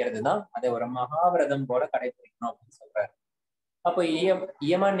கடைபிடிக்கிறது தான், அதை ஒரு மகாவிரதம் போல கடைபிடிக்கணும் அப்படின்னு சொல்றாரு. அப்போ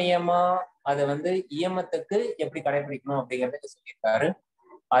இயம நியமா அதை வந்து இயமத்துக்கு எப்படி கடைபிடிக்கணும் அப்படிங்கறத சொல்லியிருக்காரு.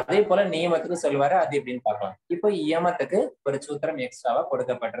 அதே போல நியமத்துக்கு சொல்லுவாரு. அது எப்படின்னு பார்க்கலாம். இப்போ இயமத்துக்கு ஒரு சூத்திரம் எக்ஸ்ட்ராவா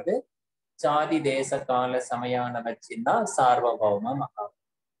கொடுக்கப்பட்டது. ஜாதி தேச கால சமயான வச்சின்னா சார்வபௌம மகா.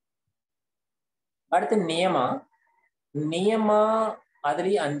 அடுத்து நியமா. நியமா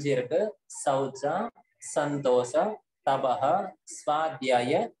அதுலயும் 5 இருக்கு. சௌச்சா, சந்தோஷ, தபஹ,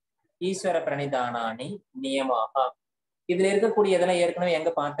 ஸ்வாத்தியாய, ஈஸ்வர பிரணிதானானி நியமாக. இதுல இருக்கக்கூடிய இதெல்லாம் ஏற்கனவே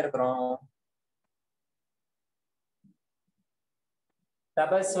எங்க பார்த்திருக்கிறோம்?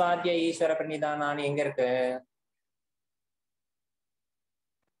 தபஸ்வாத்திய ஈஸ்வர பிரணிதானானி எங்க இருக்கு?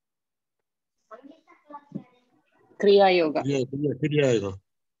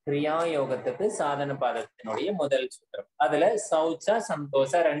 கிரியா யோகத்துக்கு சாதன பாதத்தினுடைய முதல் சூத்திரம். அதுல சௌச்சா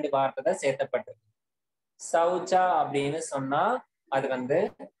சந்தோஷ 2 வார்த்தை தான் சேர்த்தப்பட்டிருக்கு. சௌச்சா அப்படின்னு சொன்னா அது வந்து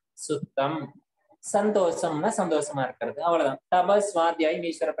சுத்தம், சந்தோஷம்னா சந்தோஷமா இருக்கிறது, அவ்வளவுதான். தப ஸ்வாத்தியாயம்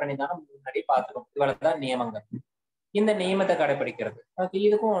ஈஸ்வர பிரணிதானம் முன்னாடி பார்த்துக்கணும். இவ்வளவுதான் நியமங்கள். இந்த நியமத்தை கடைபிடிக்கிறது. ஓகே,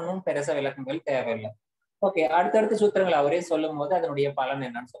 இதுக்கும் ஒன்றும் பெருசா விளக்கங்கள் தேவையில்லை. ஓகே, அடுத்தடுத்த சூத்திரங்கள் அவரே சொல்லும் போது அதனுடைய பலன்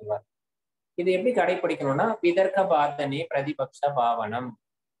என்னன்னு சொல்வார். இது எப்படி கடைபிடிக்கணும்னா, விதர்க்க பாதனே பிரதிபக்ஷ பாவனம்.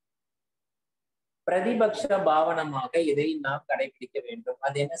 பிரதிபக்ஷ பாவனமாக இதை நாம் கடைபிடிக்க வேண்டும்.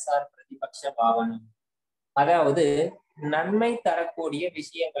 அது என்ன சார் பிரதிபக்ஷ பாவனம்? அதாவது நன்மை தரக்கூடிய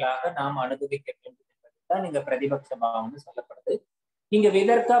விஷயங்களாக நாம் அனுபவிக்க வேண்டும் என்பதுதான் இங்க பிரதிபக்ஷ பாவனம் சொல்லப்படுது. இங்க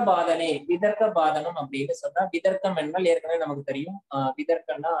விதர்க்க பாதனே, விதர்க்க பாதனம் அப்படின்னு சொன்னா, விதர்க்கம் என்றால் ஏற்கனவே நமக்கு தெரியும்.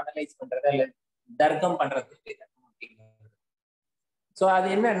 விதர்க்கம்னா அனலைஸ் பண்றது அல்ல தர்க்கம் பண்றது விதர்க்கம் அப்படிங்கிறது. சோ அது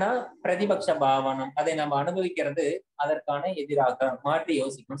என்னன்னா பிரதிபக்ஷ பாவனம், அதை நம்ம அனுபவிக்கிறது அதற்கான எதிராக மாற்றி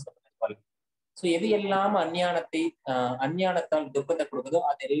யோசிக்கணும்னு சொல்றாங்க. சோ எது எல்லாம் அஞ்ஞானத்தால் துக்கத்தை கொடுக்குதோ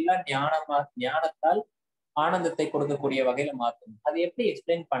அதெல்லாம் ஞானத்தால் ஆனந்தத்தை கொடுக்கக்கூடிய வகையில மாத்தணும். அது எப்படி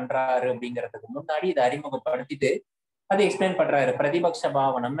எக்ஸ்பிளைன் பண்றாரு அப்படிங்கிறதுக்கு முன்னாடி இதை அறிமுகப்படுத்திட்டு அதை எக்ஸ்பிளைன் பண்றாரு. பிரதிபக்ஷ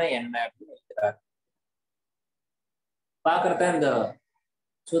பாவனம்னா என்ன அப்படின்னு எழுதுறாரு. பாக்குறத இந்த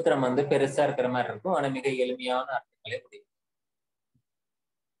சூத்திரம் பெருசா இருக்கிற மாதிரி இருக்கும், ஆனா மிக எளிமையான அர்த்தங்களே முடியும்.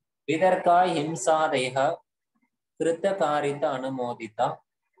 விதர்க்கா ஹிம்சாதேக கிருத்த காரித்த அனுமோதிதா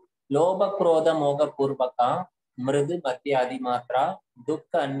லோப குரோத மோக பூர்வகா மிருது மத்திய அதிமாத்ரா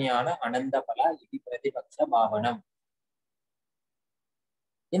துக்க அஞ்ஞான அனந்த பலா இது பிரதிபக்ஷ பாவனம்.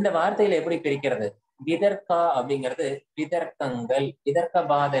 இந்த வார்த்தையில எப்படி பிரிக்கிறது? விதர்க்கா அப்படிங்கிறது விதர்க்கங்கள், விதர்க்க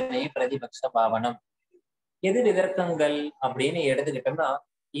பாதனை பிரதிபக்ஷ பாவனம். எது விதர்க்கங்கள் அப்படின்னு எடுத்துக்கிட்டோம்னா,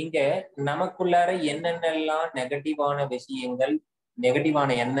 இங்க நமக்குள்ளார என்னென்னலாம் நெகட்டிவான விஷயங்கள், நெகட்டிவான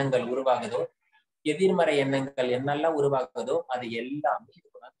எண்ணங்கள் உருவாகுதோ, எதிர்மறை எண்ணங்கள் என்னெல்லாம் உருவாகுதோ அது எல்லாமே இது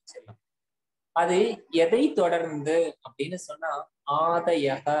கூட செல்லும். அது எதை தொடர்ந்து அப்படின்னு சொன்னா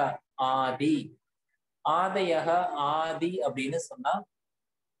ஆதயக ஆதி, ஆதயக ஆதி அப்படின்னு சொன்னா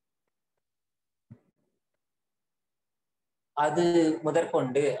அது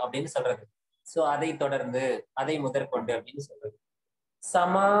முதற்கொண்டு அப்படின்னு சொல்றது. சோ அதை தொடர்ந்து, அதை முதற்கொண்டு அப்படின்னு சொல்றது.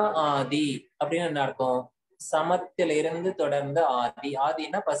 சமா ஆதி அப்படின்னு என்ன அர்த்தம்? சமத்திலிருந்து தொடர்ந்து ஆதி,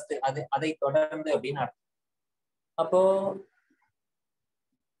 ஆதினா ஃபர்ஸ்ட், அதை தொடர்ந்து அப்படின்னு அர்த்தம். அப்போ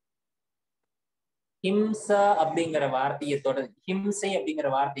ஹிம்சா அப்படிங்கிற வார்த்தையை தொடர்ந்து, ஹிம்சை அப்படிங்கிற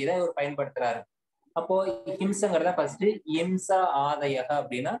வார்த்தையை தான் இவர் பயன்படுத்துறாரு. அப்போ ஹிம்சங்கிறத ஃபர்ஸ்ட், ஹிம்சா ஆதயக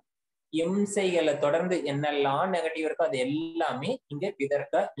அப்படின்னா இம்சைகளை தொடர்ந்து என்னெல்லாம் நெகட்டிவ் இருக்கோ அது எல்லாமே இங்க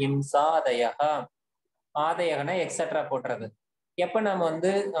விதர்க்க இம்சாதயக. ஆதயகனா எக்ஸெட்ரா போட்டுறது. எப்ப நம்ம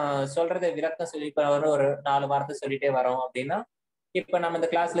சொல்றதை விளக்கம் சொல்லி ஒரு 4 வார்த்தை சொல்லிட்டே வரோம் அப்படின்னா, இப்ப நம்ம இந்த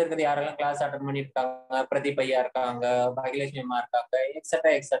கிளாஸ்ல இருக்கிறது யாரெல்லாம் கிளாஸ் அட்டன் பண்ணிட்டு இருக்காங்க, பிரதீப் ஐயா இருக்காங்க, பாகியலட்சுமி அம்மா இருக்காங்க,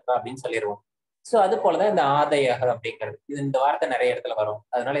 எக்ஸெட்ரா எக்ஸெட்ரா அப்படின்னு சொல்லிடுவோம். சோ அது போலதான் இந்த ஆதயக அப்படிங்கிறது. இந்த வார்த்தை நிறைய இடத்துல வரும்,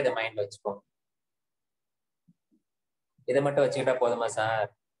 அதனால இதை மைண்ட்ல வச்சுக்கோங்க. இதை மட்டும் வச்சுக்கிட்டா போதுமா சார்?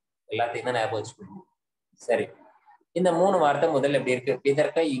 எல்லாத்தையும் தான் ஞாபகம் வச்சுக்கணும். சரி, இந்த 3 வார்த்தை முதல்ல எப்படி இருக்கு?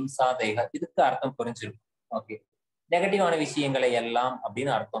 விதர்க்க இம்சாதேக, இதுக்கு அர்த்தம் புரிஞ்சிருக்கும். ஓகே, நெகட்டிவான விஷயங்களை எல்லாம்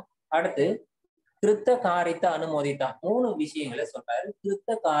அப்படின்னு அர்த்தம். அடுத்து கிருத்த காரித்த அனுமோதித்தா, 3 விஷயங்களை சொல்றாரு.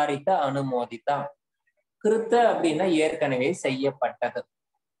 கிருத்த காரித்த அனுமோதித்தா. கிருத்த அப்படின்னா ஏற்கனவே செய்யப்பட்டது,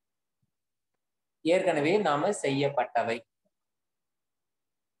 ஏற்கனவே நாம செய்யப்பட்டவை.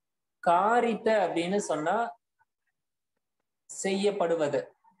 காரித்த அப்படின்னு சொன்னா செய்யப்படுவது,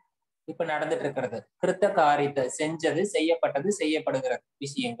 இப்ப நடந்துட்டு இருக்கிறது. கிருத்த காரித்த செஞ்சது, செய்யப்பட்டது, செய்யப்படுகிற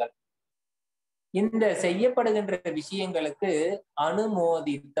விஷயங்கள். இந்த செய்யப்படுகின்ற விஷயங்களுக்கு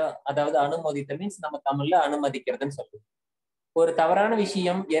அனுமோதித்த, அதாவது அனுமோதித்த மீன்ஸ் நம்ம தமிழ்ல அனுமதிக்கிறதுன்னு சொல்லுவோம். ஒரு தவறான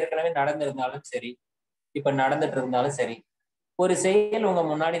விஷயம் ஏற்கனவே நடந்திருந்தாலும் சரி, இப்ப நடந்துட்டு இருந்தாலும் சரி, ஒரு செயல் உங்க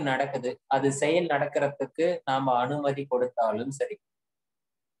முன்னாடி நடக்குது, அது செயல் நடக்கிறதுக்கு நாம அனுமதி கொடுத்தாலும் சரி,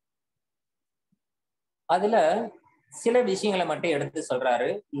 அதுல சில விஷயங்களை மட்டும் எடுத்து சொல்றாரு.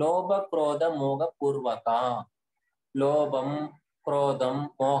 லோப குரோத மோக பூர்வகா. லோபம், குரோதம்,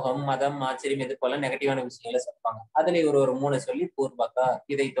 மோகம், மதம், ஆச்சரியம், இது போல நெகட்டிவான விஷயங்களை சொல்றாங்க. அதுல ஒரு 3 சொல்லி பூர்வகா,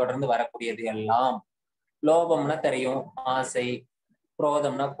 இதை தொடர்ந்து வரக்கூடியது எல்லாம். லோபம்னா தெரியும், ஆசை.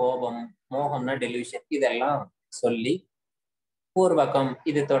 குரோதம்னா கோபம். மோகம்னா டெலியூஷன். இதெல்லாம் சொல்லி பூர்வகம்,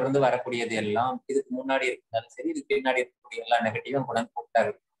 இது தொடர்ந்து வரக்கூடியது எல்லாம். இதுக்கு முன்னாடி இருந்தாலும் சரி, இதுக்கு பின்னாடி இருக்கக்கூடிய எல்லா நெகட்டிவும் கூட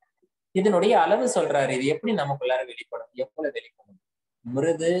போட்டாரு. இதனுடைய அளவு சொல்றாரு. இது எப்படி நமக்குள்ளார வெளிப்படும், எவ்வளவு வெளிப்படும்?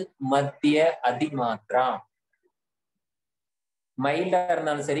 மிருது மத்திய அதிமாத்ரா. மைல்டா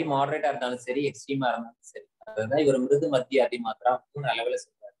இருந்தாலும் சரி, மாடரேட்டா இருந்தாலும் சரி, எக்ஸ்ட்ரீமா இருந்தாலும் சரி, அதுதான் இவர் மிருது மத்திய அதிமாத்ரா 3 அளவுல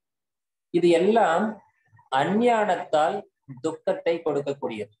சொல்றாரு. இது எல்லாம் அஞ்ஞானத்தால் துக்கத்தை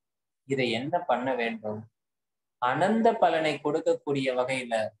கொடுக்கக்கூடியது. இதை என்ன பண்ண வேண்டும்? அனந்த பலனை கொடுக்கக்கூடிய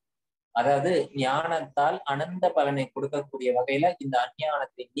வகையில, அதாவது ஞானத்தால் அனந்த பலனை கொடுக்கக்கூடிய வகையில இந்த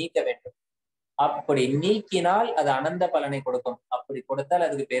அஞ்ஞானத்தை நீக்க வேண்டும். அப்படி நீக்கினால் அது அனந்த பலனை கொடுக்கும். அப்படி கொடுத்தால்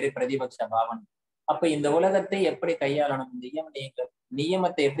அதுக்கு பேரு பிரதிபக்ஷ பாவனம். அப்ப இந்த உலகத்தை எப்படி கையாளணும்,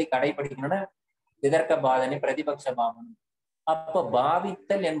 நியமத்தை எப்படி கடைபிடிக்கணும்னா விதர்க்க பாதனை பிரதிபக்ஷ பாவனம். அப்ப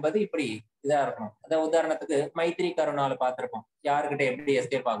பாவித்தல் என்பது இப்படி இதா இருக்கணும். அதாவது உதாரணத்துக்கு மைத்ரி கருணால பார்த்திருப்போம், யாருக்கிட்ட எப்படி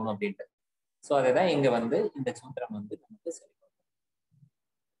எஸ்கேப் ஆகணும் அப்படின்ட்டு. சோ அதுதான் இங்க வந்து இந்த சூத்திரம் வந்து நமக்கு சொல்லி.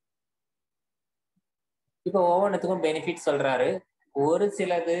 இப்ப ஒவ்வொன்றுத்துக்கும் பெனிஃபிட் சொல்றாரு. ஒரு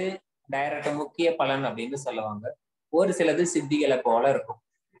சிலது டைரக்ட் முக்கிய பலன் அப்படின்னு சொல்லுவாங்க, ஒரு சிலது சித்திகளை போல இருக்கும்.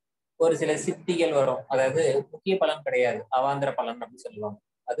 ஒரு சில சித்திகள் வரும், அதாவது முக்கிய பலன் கிடையாது, அவாந்திர பலன் அப்படின்னு சொல்லுவாங்க.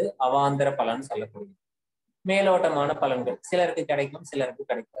 அது அவாந்திர பலன் சொல்லக்கூடிய மேலோட்டமான பலன்கள் சிலருக்கு கிடைக்கும், சிலருக்கு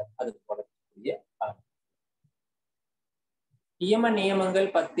கிடைக்காது. அது போலக்கூடிய பலன். நியமங்கள்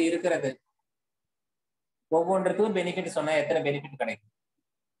 10 இருக்கிறது. ஒவ்வொன்றுக்கும் பெனிஃபிட் சொன்னா எத்தனை பெனிஃபிட் கிடைக்கும்?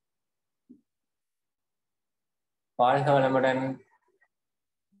 வாழ்க வளமுடன்.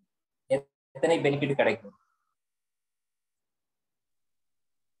 எத்தனை பெனிஃபிட் கிடைக்கும்?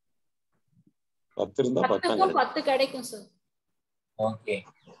 10 இருந்தா 10 கிடைக்கும் சார். ஓகே,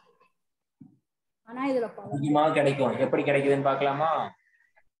 ஆனா இதுல அதிகமா கிடைக்கும். எப்படி கிடைக்குதுன்னு பார்க்கலாமா?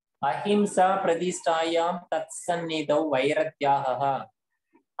 அஹிம்சா பிரதிஷ்டாயாம் தத்சந்நிதௌ வைரத்யாஹ.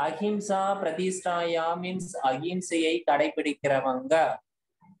 அஹிம்சா பிரதிஷ்டாயாம் மீன்ஸ் அஹிம்சையை கடைபிடிக்கிறவங்க.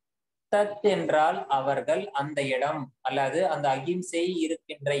 தத் என்றால் அவர்கள், அந்த இடம் அல்லது அந்த அஹிம்சை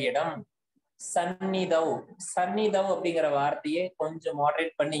இருக்கின்ற இடம். சந்நிதவ், சந்நிதவ் அப்படிங்கிற வார்த்தையை கொஞ்சம்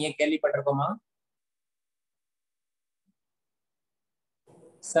மாடரேட் பண்ணி கேள்விப்பட்டிருக்கோமா?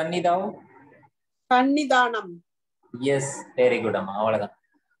 சந்நிதவ், சன்னிதானம். எஸ், வெரி குட் அம்மா, அவ்வளவுதான்.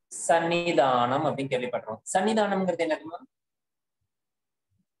 சன்னிதானம் அப்படின்னு கேள்விப்பட்டிருக்கோம். சன்னிதானம்ங்கிறது என்னதுமா?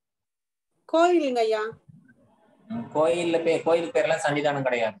 கோயிலுங்க ஐயா. கோயில் பேர்லாம் சன்னிதானம்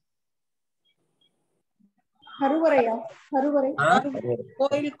கிடையாது. கருவறையா? கருவறை.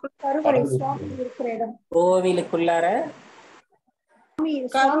 கருவறை சுவாமி இருக்கிற இடம். கோவிலுக்குள்ளார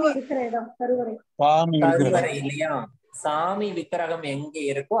சுவாமி இருக்கிற இடம் கருவறை. கருவறை இல்லையா? சாமி விக்கிரகம் எங்க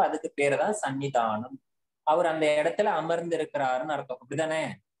இருக்கோ அதுக்கு பேரு தான் சன்னிதானம். அவர் அந்த இடத்துல அமர்ந்து இருக்கிறாருன்னு அர்த்தம், அப்படிதானே?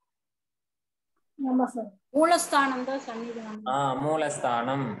 ஆமா சார். மூலஸ்தானம் தான் சன்னிதானம்.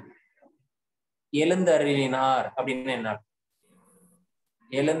 மூலஸ்தானம். எழுந்தருளினார் அப்படின்னு என்ன?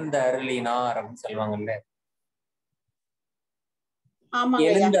 எழுந்தருளினார் அப்படின்னு சொல்லுவாங்கல்ல.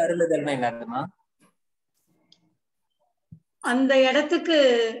 எழுந்து அருளுதல்னா என்னதுமா? அந்த இடத்துக்கு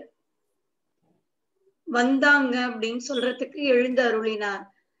வந்தாங்க அப்படின்னு சொல்றதுக்கு எழுந்து அருளினார்.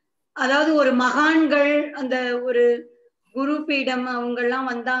 அதாவது ஒரு மகான்கள் அந்த ஒரு குரு பீடம் அவங்க எல்லாம்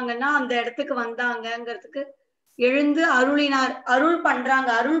வந்தாங்கன்னா அந்த இடத்துக்கு வந்தாங்கிறதுக்கு எழுந்து அருளினார், அருள் பண்றாங்க,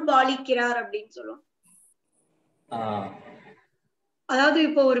 அருள் பாலிக்கிறார் அப்படின்னு சொல்லுவோம். அதாவது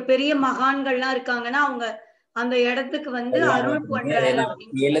இப்போ ஒரு பெரிய மகான்கள்லாம் இருக்காங்கன்னா அவங்க அந்த இடத்துக்கு வந்து அருள் பண்றாங்க.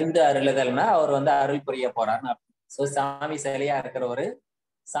 எழுந்து அருளுதல்னா அவர் வந்து அருள் புரிய போறாருன்னு. சோ சாமி சிலையா இருக்கிற ஒரு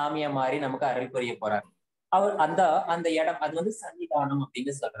சாமியா மாறி நமக்கு அருள் புரிய போறாரு. அவர் அந்த இடம் அது வந்து சன்னிதானம்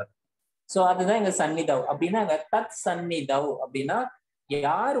அப்படின்னு சொல்றது. சோ அதுதான் இங்க சன்னிதவ் அப்படின்னா, அங்க தத் சன்னிதவ் அப்படின்னா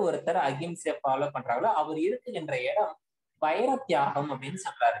யார் ஒருத்தர் அகிம்சை ஃபாலோ பண்றாங்களோ அவர் இருக்குகின்ற இடம் வைரத்தியாகம் அப்படின்னு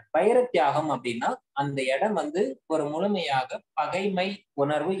சொல்றாரு. வைரத்தியாகம் அப்படின்னா அந்த இடம் வந்து ஒரு முழுமையாக பகைமை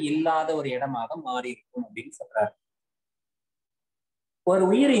உணர்வு இல்லாத ஒரு இடமாக மாறி இருக்கும் அப்படின்னு சொல்றாரு. ஒரு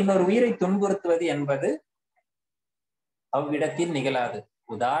உயிர் இன்னொரு உயிரை துன்புறுத்துவது என்பது அவ்விடத்தில் நிகழாது.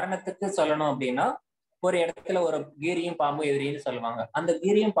 உதாரணத்துக்கு சொல்லணும் அப்படின்னா, ஒரு இடத்துல ஒரு கீரியும் பாம்பு எதிரின்னு சொல்லுவாங்க. அந்த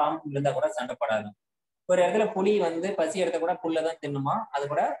கீரியும் பாம்பு இருந்தா கூட சண்டை போடாது. ஒரு இடத்துல புலி வந்து பசி எடுத்த கூட புல்லதான் தின்னுமா, அது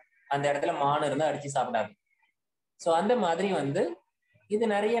கூட அந்த இடத்துல மானு இருந்தா அடிச்சு சாப்பிடாது. சோ அந்த மாதிரி வந்து இது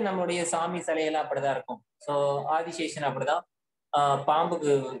நிறைய நம்மளுடைய சாமி சிலையெல்லாம் அப்படிதான் இருக்கும். சோ ஆதிசேஷன் அப்படிதான்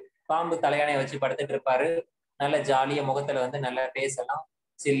பாம்பு தலையானையை வச்சு படுத்துட்டு இருப்பாரு. நல்ல ஜாலியா முகத்துல வந்து நல்ல பேசலாம்,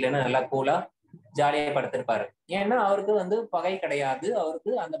 சில்லுன்னு நல்லா கூலா ஜாலியா படுத்திருப்பாரு. ஏன்னா அவருக்கு வந்து பகை கிடையாது,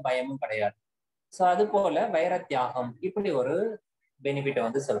 அவருக்கு அந்த பயமும் கிடையாது. சோ அது போல வைரத்தியாகம் இப்படி ஒரு பெனிஃபிட்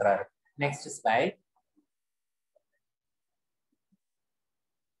வந்து சொல்றாரு. Next slide.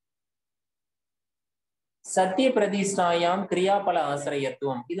 சத்திய பிரதிஷ்டாயாம் கிரியாபல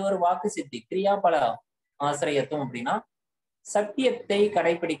ஆசிரியத்துவம். இது ஒரு வாக்கு சித்தி. கிரியாபல ஆசிரியத்துவம் அப்படின்னா சத்தியத்தை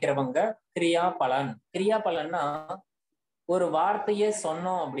கடைபிடிக்கிறவங்க கிரியாபலன். கிரியாபலன்னா ஒரு வார்த்தையை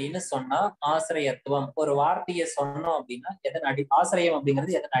சொன்னோம் அப்படின்னு சொன்னா ஆசிரியத்துவம். ஒரு வார்த்தையை சொன்னோம் அப்படின்னா ஆசிரியம்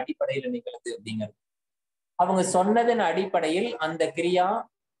அப்படிங்கிறது எதன் அடிப்படையில் நிகழுது அப்படிங்கிறது. அவங்க சொன்னதன் அடிப்படையில் அந்த கிரியா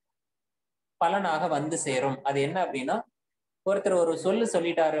பலனாக வந்து சேரும். அது என்ன அப்படின்னா, ஒருத்தர் ஒரு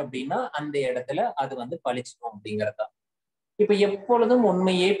சொல்லிட்டாரு அப்படின்னா அந்த இடத்துல அது வந்து பழிச்சிடும் அப்படிங்கிறதா. இப்ப எப்பொழுதும்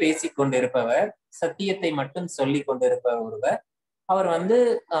உண்மையே பேசிக்கொண்டிருப்பவர், சத்தியத்தை மட்டும் சொல்லி கொண்டிருப்பவர் ஒருவர், அவர் வந்து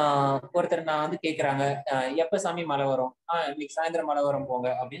ஒருத்தர் நான் வந்து கேட்கிறாங்க, எப்ப சாமி மழை வரும்? இன்னைக்கு சாயந்தரம் மழை வரும் போங்க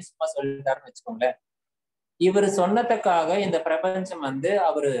அப்படின்னு சும்மா சொல்லிட்டாருன்னு வச்சுக்கோங்களேன். இவர் சொன்னதுக்காக இந்த பிரபஞ்சம் வந்து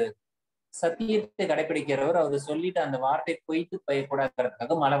அவரு சத்தியத்தை கடைபிடிக்கிறவர் அவர் சொல்லிட்டு அந்த வார்த்தை பொய்த்து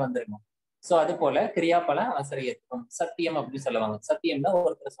பயக்கூடாதுக்காக மழை வந்துருக்கும். சோ அது போல கிரியாபல ஆசிரியத்துவம் சத்தியம் அப்படின்னு சொல்லுவாங்க. சத்தியம்னா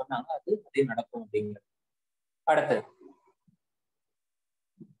ஒருத்தர் சொன்னாங்க அது அதே நடக்கும் அப்படிங்கிறது. அடுத்து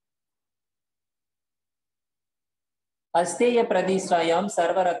அஸ்தேய பிரதிஷ்டாயாம்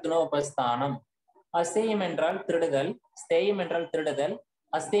சர்வரத்னோபஸ்தானம். அஸ்தேயம் என்றால் திருடுதல், ஸ்தேயம் என்றால் திருடுதல்,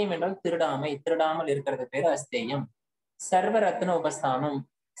 அஸ்தேயம் என்றால் திருடாமை, திருடாமல் இருக்கிறது பேரு அஸ்தேயம். சர்வரத்ன உபஸ்தானம்,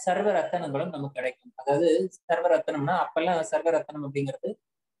 சர்வ ரத்தனங்களும் நமக்கு கிடைக்கும். அதாவது சர்வ ரத்தனம்னா அப்பெல்லாம் சர்வ ரத்தனம் அப்படிங்கிறது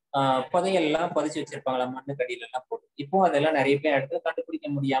புதையெல்லாம் புதைச்சு வச்சிருப்பாங்களா மண்ணு கடியில எல்லாம் போட்டு. இப்போ அதெல்லாம் நிறைய பேர் இடத்துல கண்டுபிடிக்க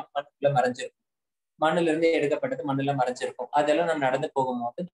முடியாம மண்ணுக்குள்ள மறைஞ்சிருக்கும். மண்ணுல இருந்து எடுக்கப்பட்டது மண்ணுல மறைஞ்சிருக்கும். அதெல்லாம் நம்ம நடந்து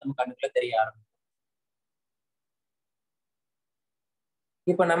போகும்போது நம்ம கண்ணுக்குள்ள தெரிய ஆரம்பிக்கும்.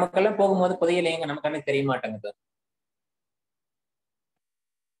 இப்ப நமக்கெல்லாம் போகும்போது புதையல் எங்க நம்ம கண்ணுக்கு தெரிய மாட்டேங்குது.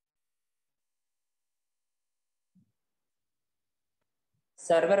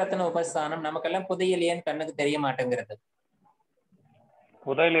 சர்வரத்ன உபஸ்தானம் நமக்கெல்லாம் புதையல் ஏன் கண்ணுக்கு தெரிய மாட்டேங்கிறது?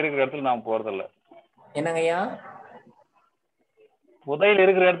 புதையல் இருக்கிற இடத்துல நாம் போறதில்ல. என்னங்கய்யா? புதையல்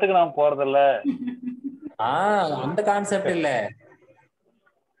இருக்கிற இடத்துக்கு நாம் போறதில்ல. அந்த கான்செப்ட் இல்ல.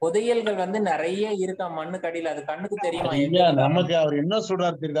 புதையல்கள் வந்து நிறைய இருக்கா மண்ணு கடியில, அது கண்ணுக்கு தெரியுமா? நமக்கு அவர் என்ன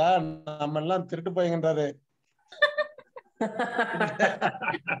சொல்றாரு தெரியுதா? நம்ம எல்லாம் திருட்டு போய்கின்றாரு.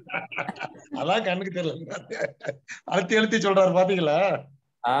 அதான் கண்ணுக்கு தெரியல. அழுத்தி அழுத்தி சொல்றாரு பாத்தீங்களா?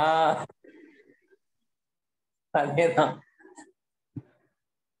 அதேதான்.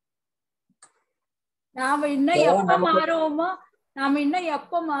 நாம இன்னும் எப்ப மாறுவோமோ, நாம இன்னும்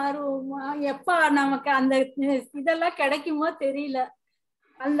எப்ப மாறுவோமோ, எப்ப நமக்கு அந்த இதெல்லாம் கிடைக்குமோ தெரியல.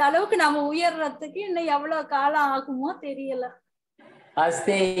 அந்த அளவுக்கு நம்ம உயர்றதுக்கு இன்னும் எவ்வளவு காலம் ஆகுமோ தெரியல.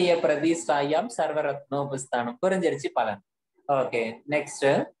 அஸ்தேய பிரதிஷ்டாயாம் சர்வரத்னோபஸ்தானம். புரிஞ்சிருச்சு பலன். ஓகே, நெக்ஸ்ட்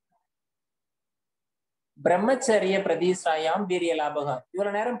பிரம்மச்சரிய பிரதிஷ்டாயாம் வீரிய லாபகம்.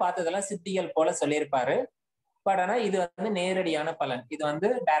 இவ்வளவு நேரம் பார்த்ததெல்லாம் சித்திகள் போல சொல்லியிருப்பாரு. பட் ஆனா இது வந்து நேரடியான பலன், இது வந்து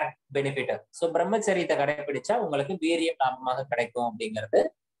டைரக்ட் பெனிஃபிட். சோ பிரம்மச்சரியத்தை கடைபிடிச்சா உங்களுக்கு வீரியம் லாபமாக கிடைக்கும் அப்படிங்கிறது.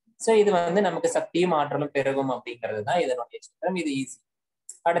 சோ இது வந்து நமக்கு சக்தியும் ஆற்றலும் பெருகும் அப்படிங்கிறது தான் இதனுடைய சித்திரம். இது ஈஸி.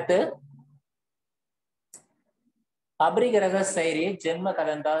 அடுத்து அபரிகிரக சைரிய ஜென்ம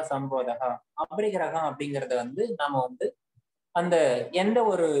கதந்தா சம்போதகா. அபரிகிரகம் அப்படிங்கறது வந்து நாம வந்து அந்த எந்த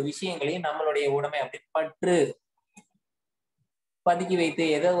ஒரு விஷயங்களையும் நம்மளுடைய உடமை அப்படி பற்று பதுக்கி வைத்து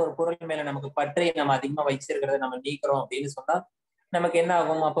ஏதோ ஒரு பொருள் மேல நமக்கு பற்றை நம்ம அதிகமா வச்சிருக்கிறத நம்ம நீக்கிறோம் அப்படின்னு சொன்னா நமக்கு என்ன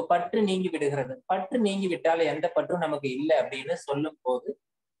ஆகும்? அப்ப பற்று நீங்கி விடுகிறது. பற்று நீங்கி விட்டால் எந்த பற்றும் நமக்கு இல்லை அப்படின்னு சொல்லும் போது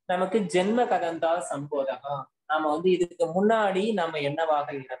நமக்கு ஜென்ம கதந்தா சம்போதகா. நாம வந்து இதுக்கு முன்னாடி நம்ம என்னவாக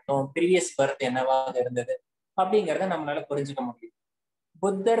இருந்தோம், ப்ரீவியஸ் பர்த் என்னவாக இருந்தது அப்படிங்கிறத நம்மளால புரிஞ்சுக்க முடியும்.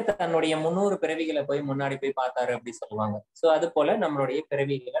 புத்தர் தன்னுடைய 300 பிறவிகளை போய் முன்னாடி போய் பார்த்தாரு அப்படி சொல்லுவாங்க. சோ அது போல நம்மளுடைய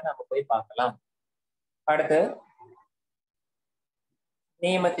பிறவிகளை நம்ம போய் பார்க்கலாம். அடுத்து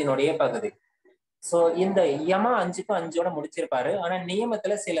நியமத்தினுடைய பகுதி. சோ இந்த யமா 5க்கும் 5ஓட முடிச்சிருப்பாரு. ஆனா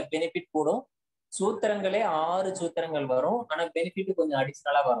நியமத்துல சில பெனிஃபிட் கூடும். சூத்திரங்களே 6 சூத்திரங்கள் வரும். ஆனா பெனிஃபிட் கொஞ்சம்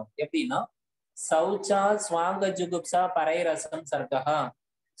அடிஷனலா வரும். எப்படின்னா சௌச்சா ஸ்வாங்க ஜுகுப்சா பரைரசம் சர்க்கஹா.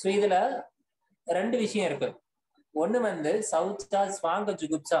 சோ இதுல 2 விஷயம் இருக்கு. ஒண்ணு வந்து சௌச்சா ஸ்வாங்க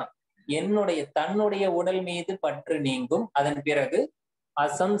ஜுகுப்சா, தன்னுடைய உடல் மீது பற்று நீங்கும். அதன் பிறகு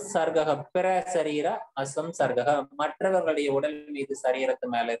அசம்சர்க பிற சரீர அசம்சர்க, மற்றவர்களுடைய உடல் மீது சரீரத்து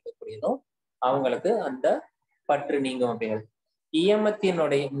மேல இருக்கக்கூடியதும் அவங்களுக்கு அந்த பற்று நீங்கும் அப்படிங்கிறது.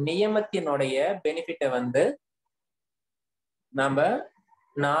 நியமத்தினுடைய பெனிஃபிட்டை வந்து நம்ம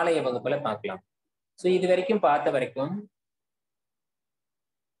நாளைய வகுப்புல பார்க்கலாம். சோ இது வரைக்கும் பார்த்த வரைக்கும்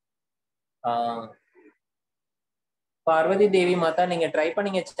பார்வதி தேவி மாதா நீங்க ட்ரை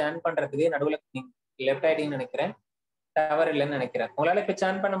பண்ணீங்க சேன் பண்றதுக்கு, நடுவுல லெஃப்ட் ஆயிட்டீங்கன்னு நினைக்கிறேன், டவர் இல்லைன்னு நினைக்கிறேன். உங்களால இப்ப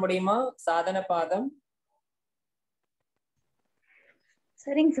சேன் பண்ண முடியுமா? சாதன பாதம்.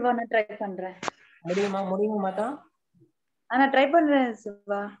 சரிங்க சிவா, நான் ட்ரை பண்றேன். முடியுமா மாதா? நான் ட்ரை பண்றேன்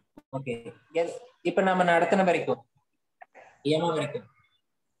சிவா. ஓகே, இப்ப நம்ம நடத்தின வரைக்கும் ஏமா வரைக்கும்.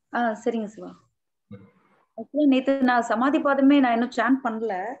 சரிங்க சிவா. நேத்து நான் சமாதி பாதமே நான் இன்னும் சான்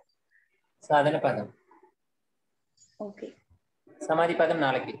பண்ணல. சாதன பாதம் ஓகே, சமாதி பாதம்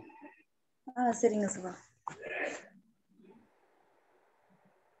நாளைக்கு. சரிங்க சிவா.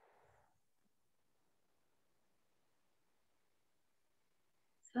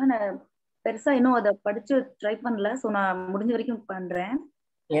 நான் பெருசா இன்னும் அதை படிச்சு ட்ரை பண்ணல. சோ நான் முடிஞ்ச வரைக்கும் பண்றேன்.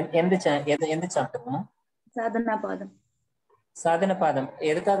 எந்த சாப்டர்? சாதனா பாதம். சாதன பாதம்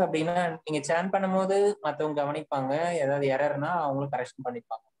எதுக்காக அப்படின்னா, நீங்க சேன் பண்ணும்போது மத்தவங்க கவனிப்பாங்க, ஏதாவது எரர்னா அவங்களும் கரெக்ஷன்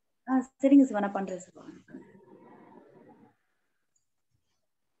பண்ணிப்பாங்க. சரிங்க சிவா, நான் பண்றேன் சிவா.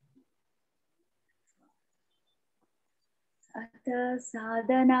 அத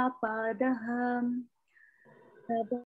சாதனா பாதஹ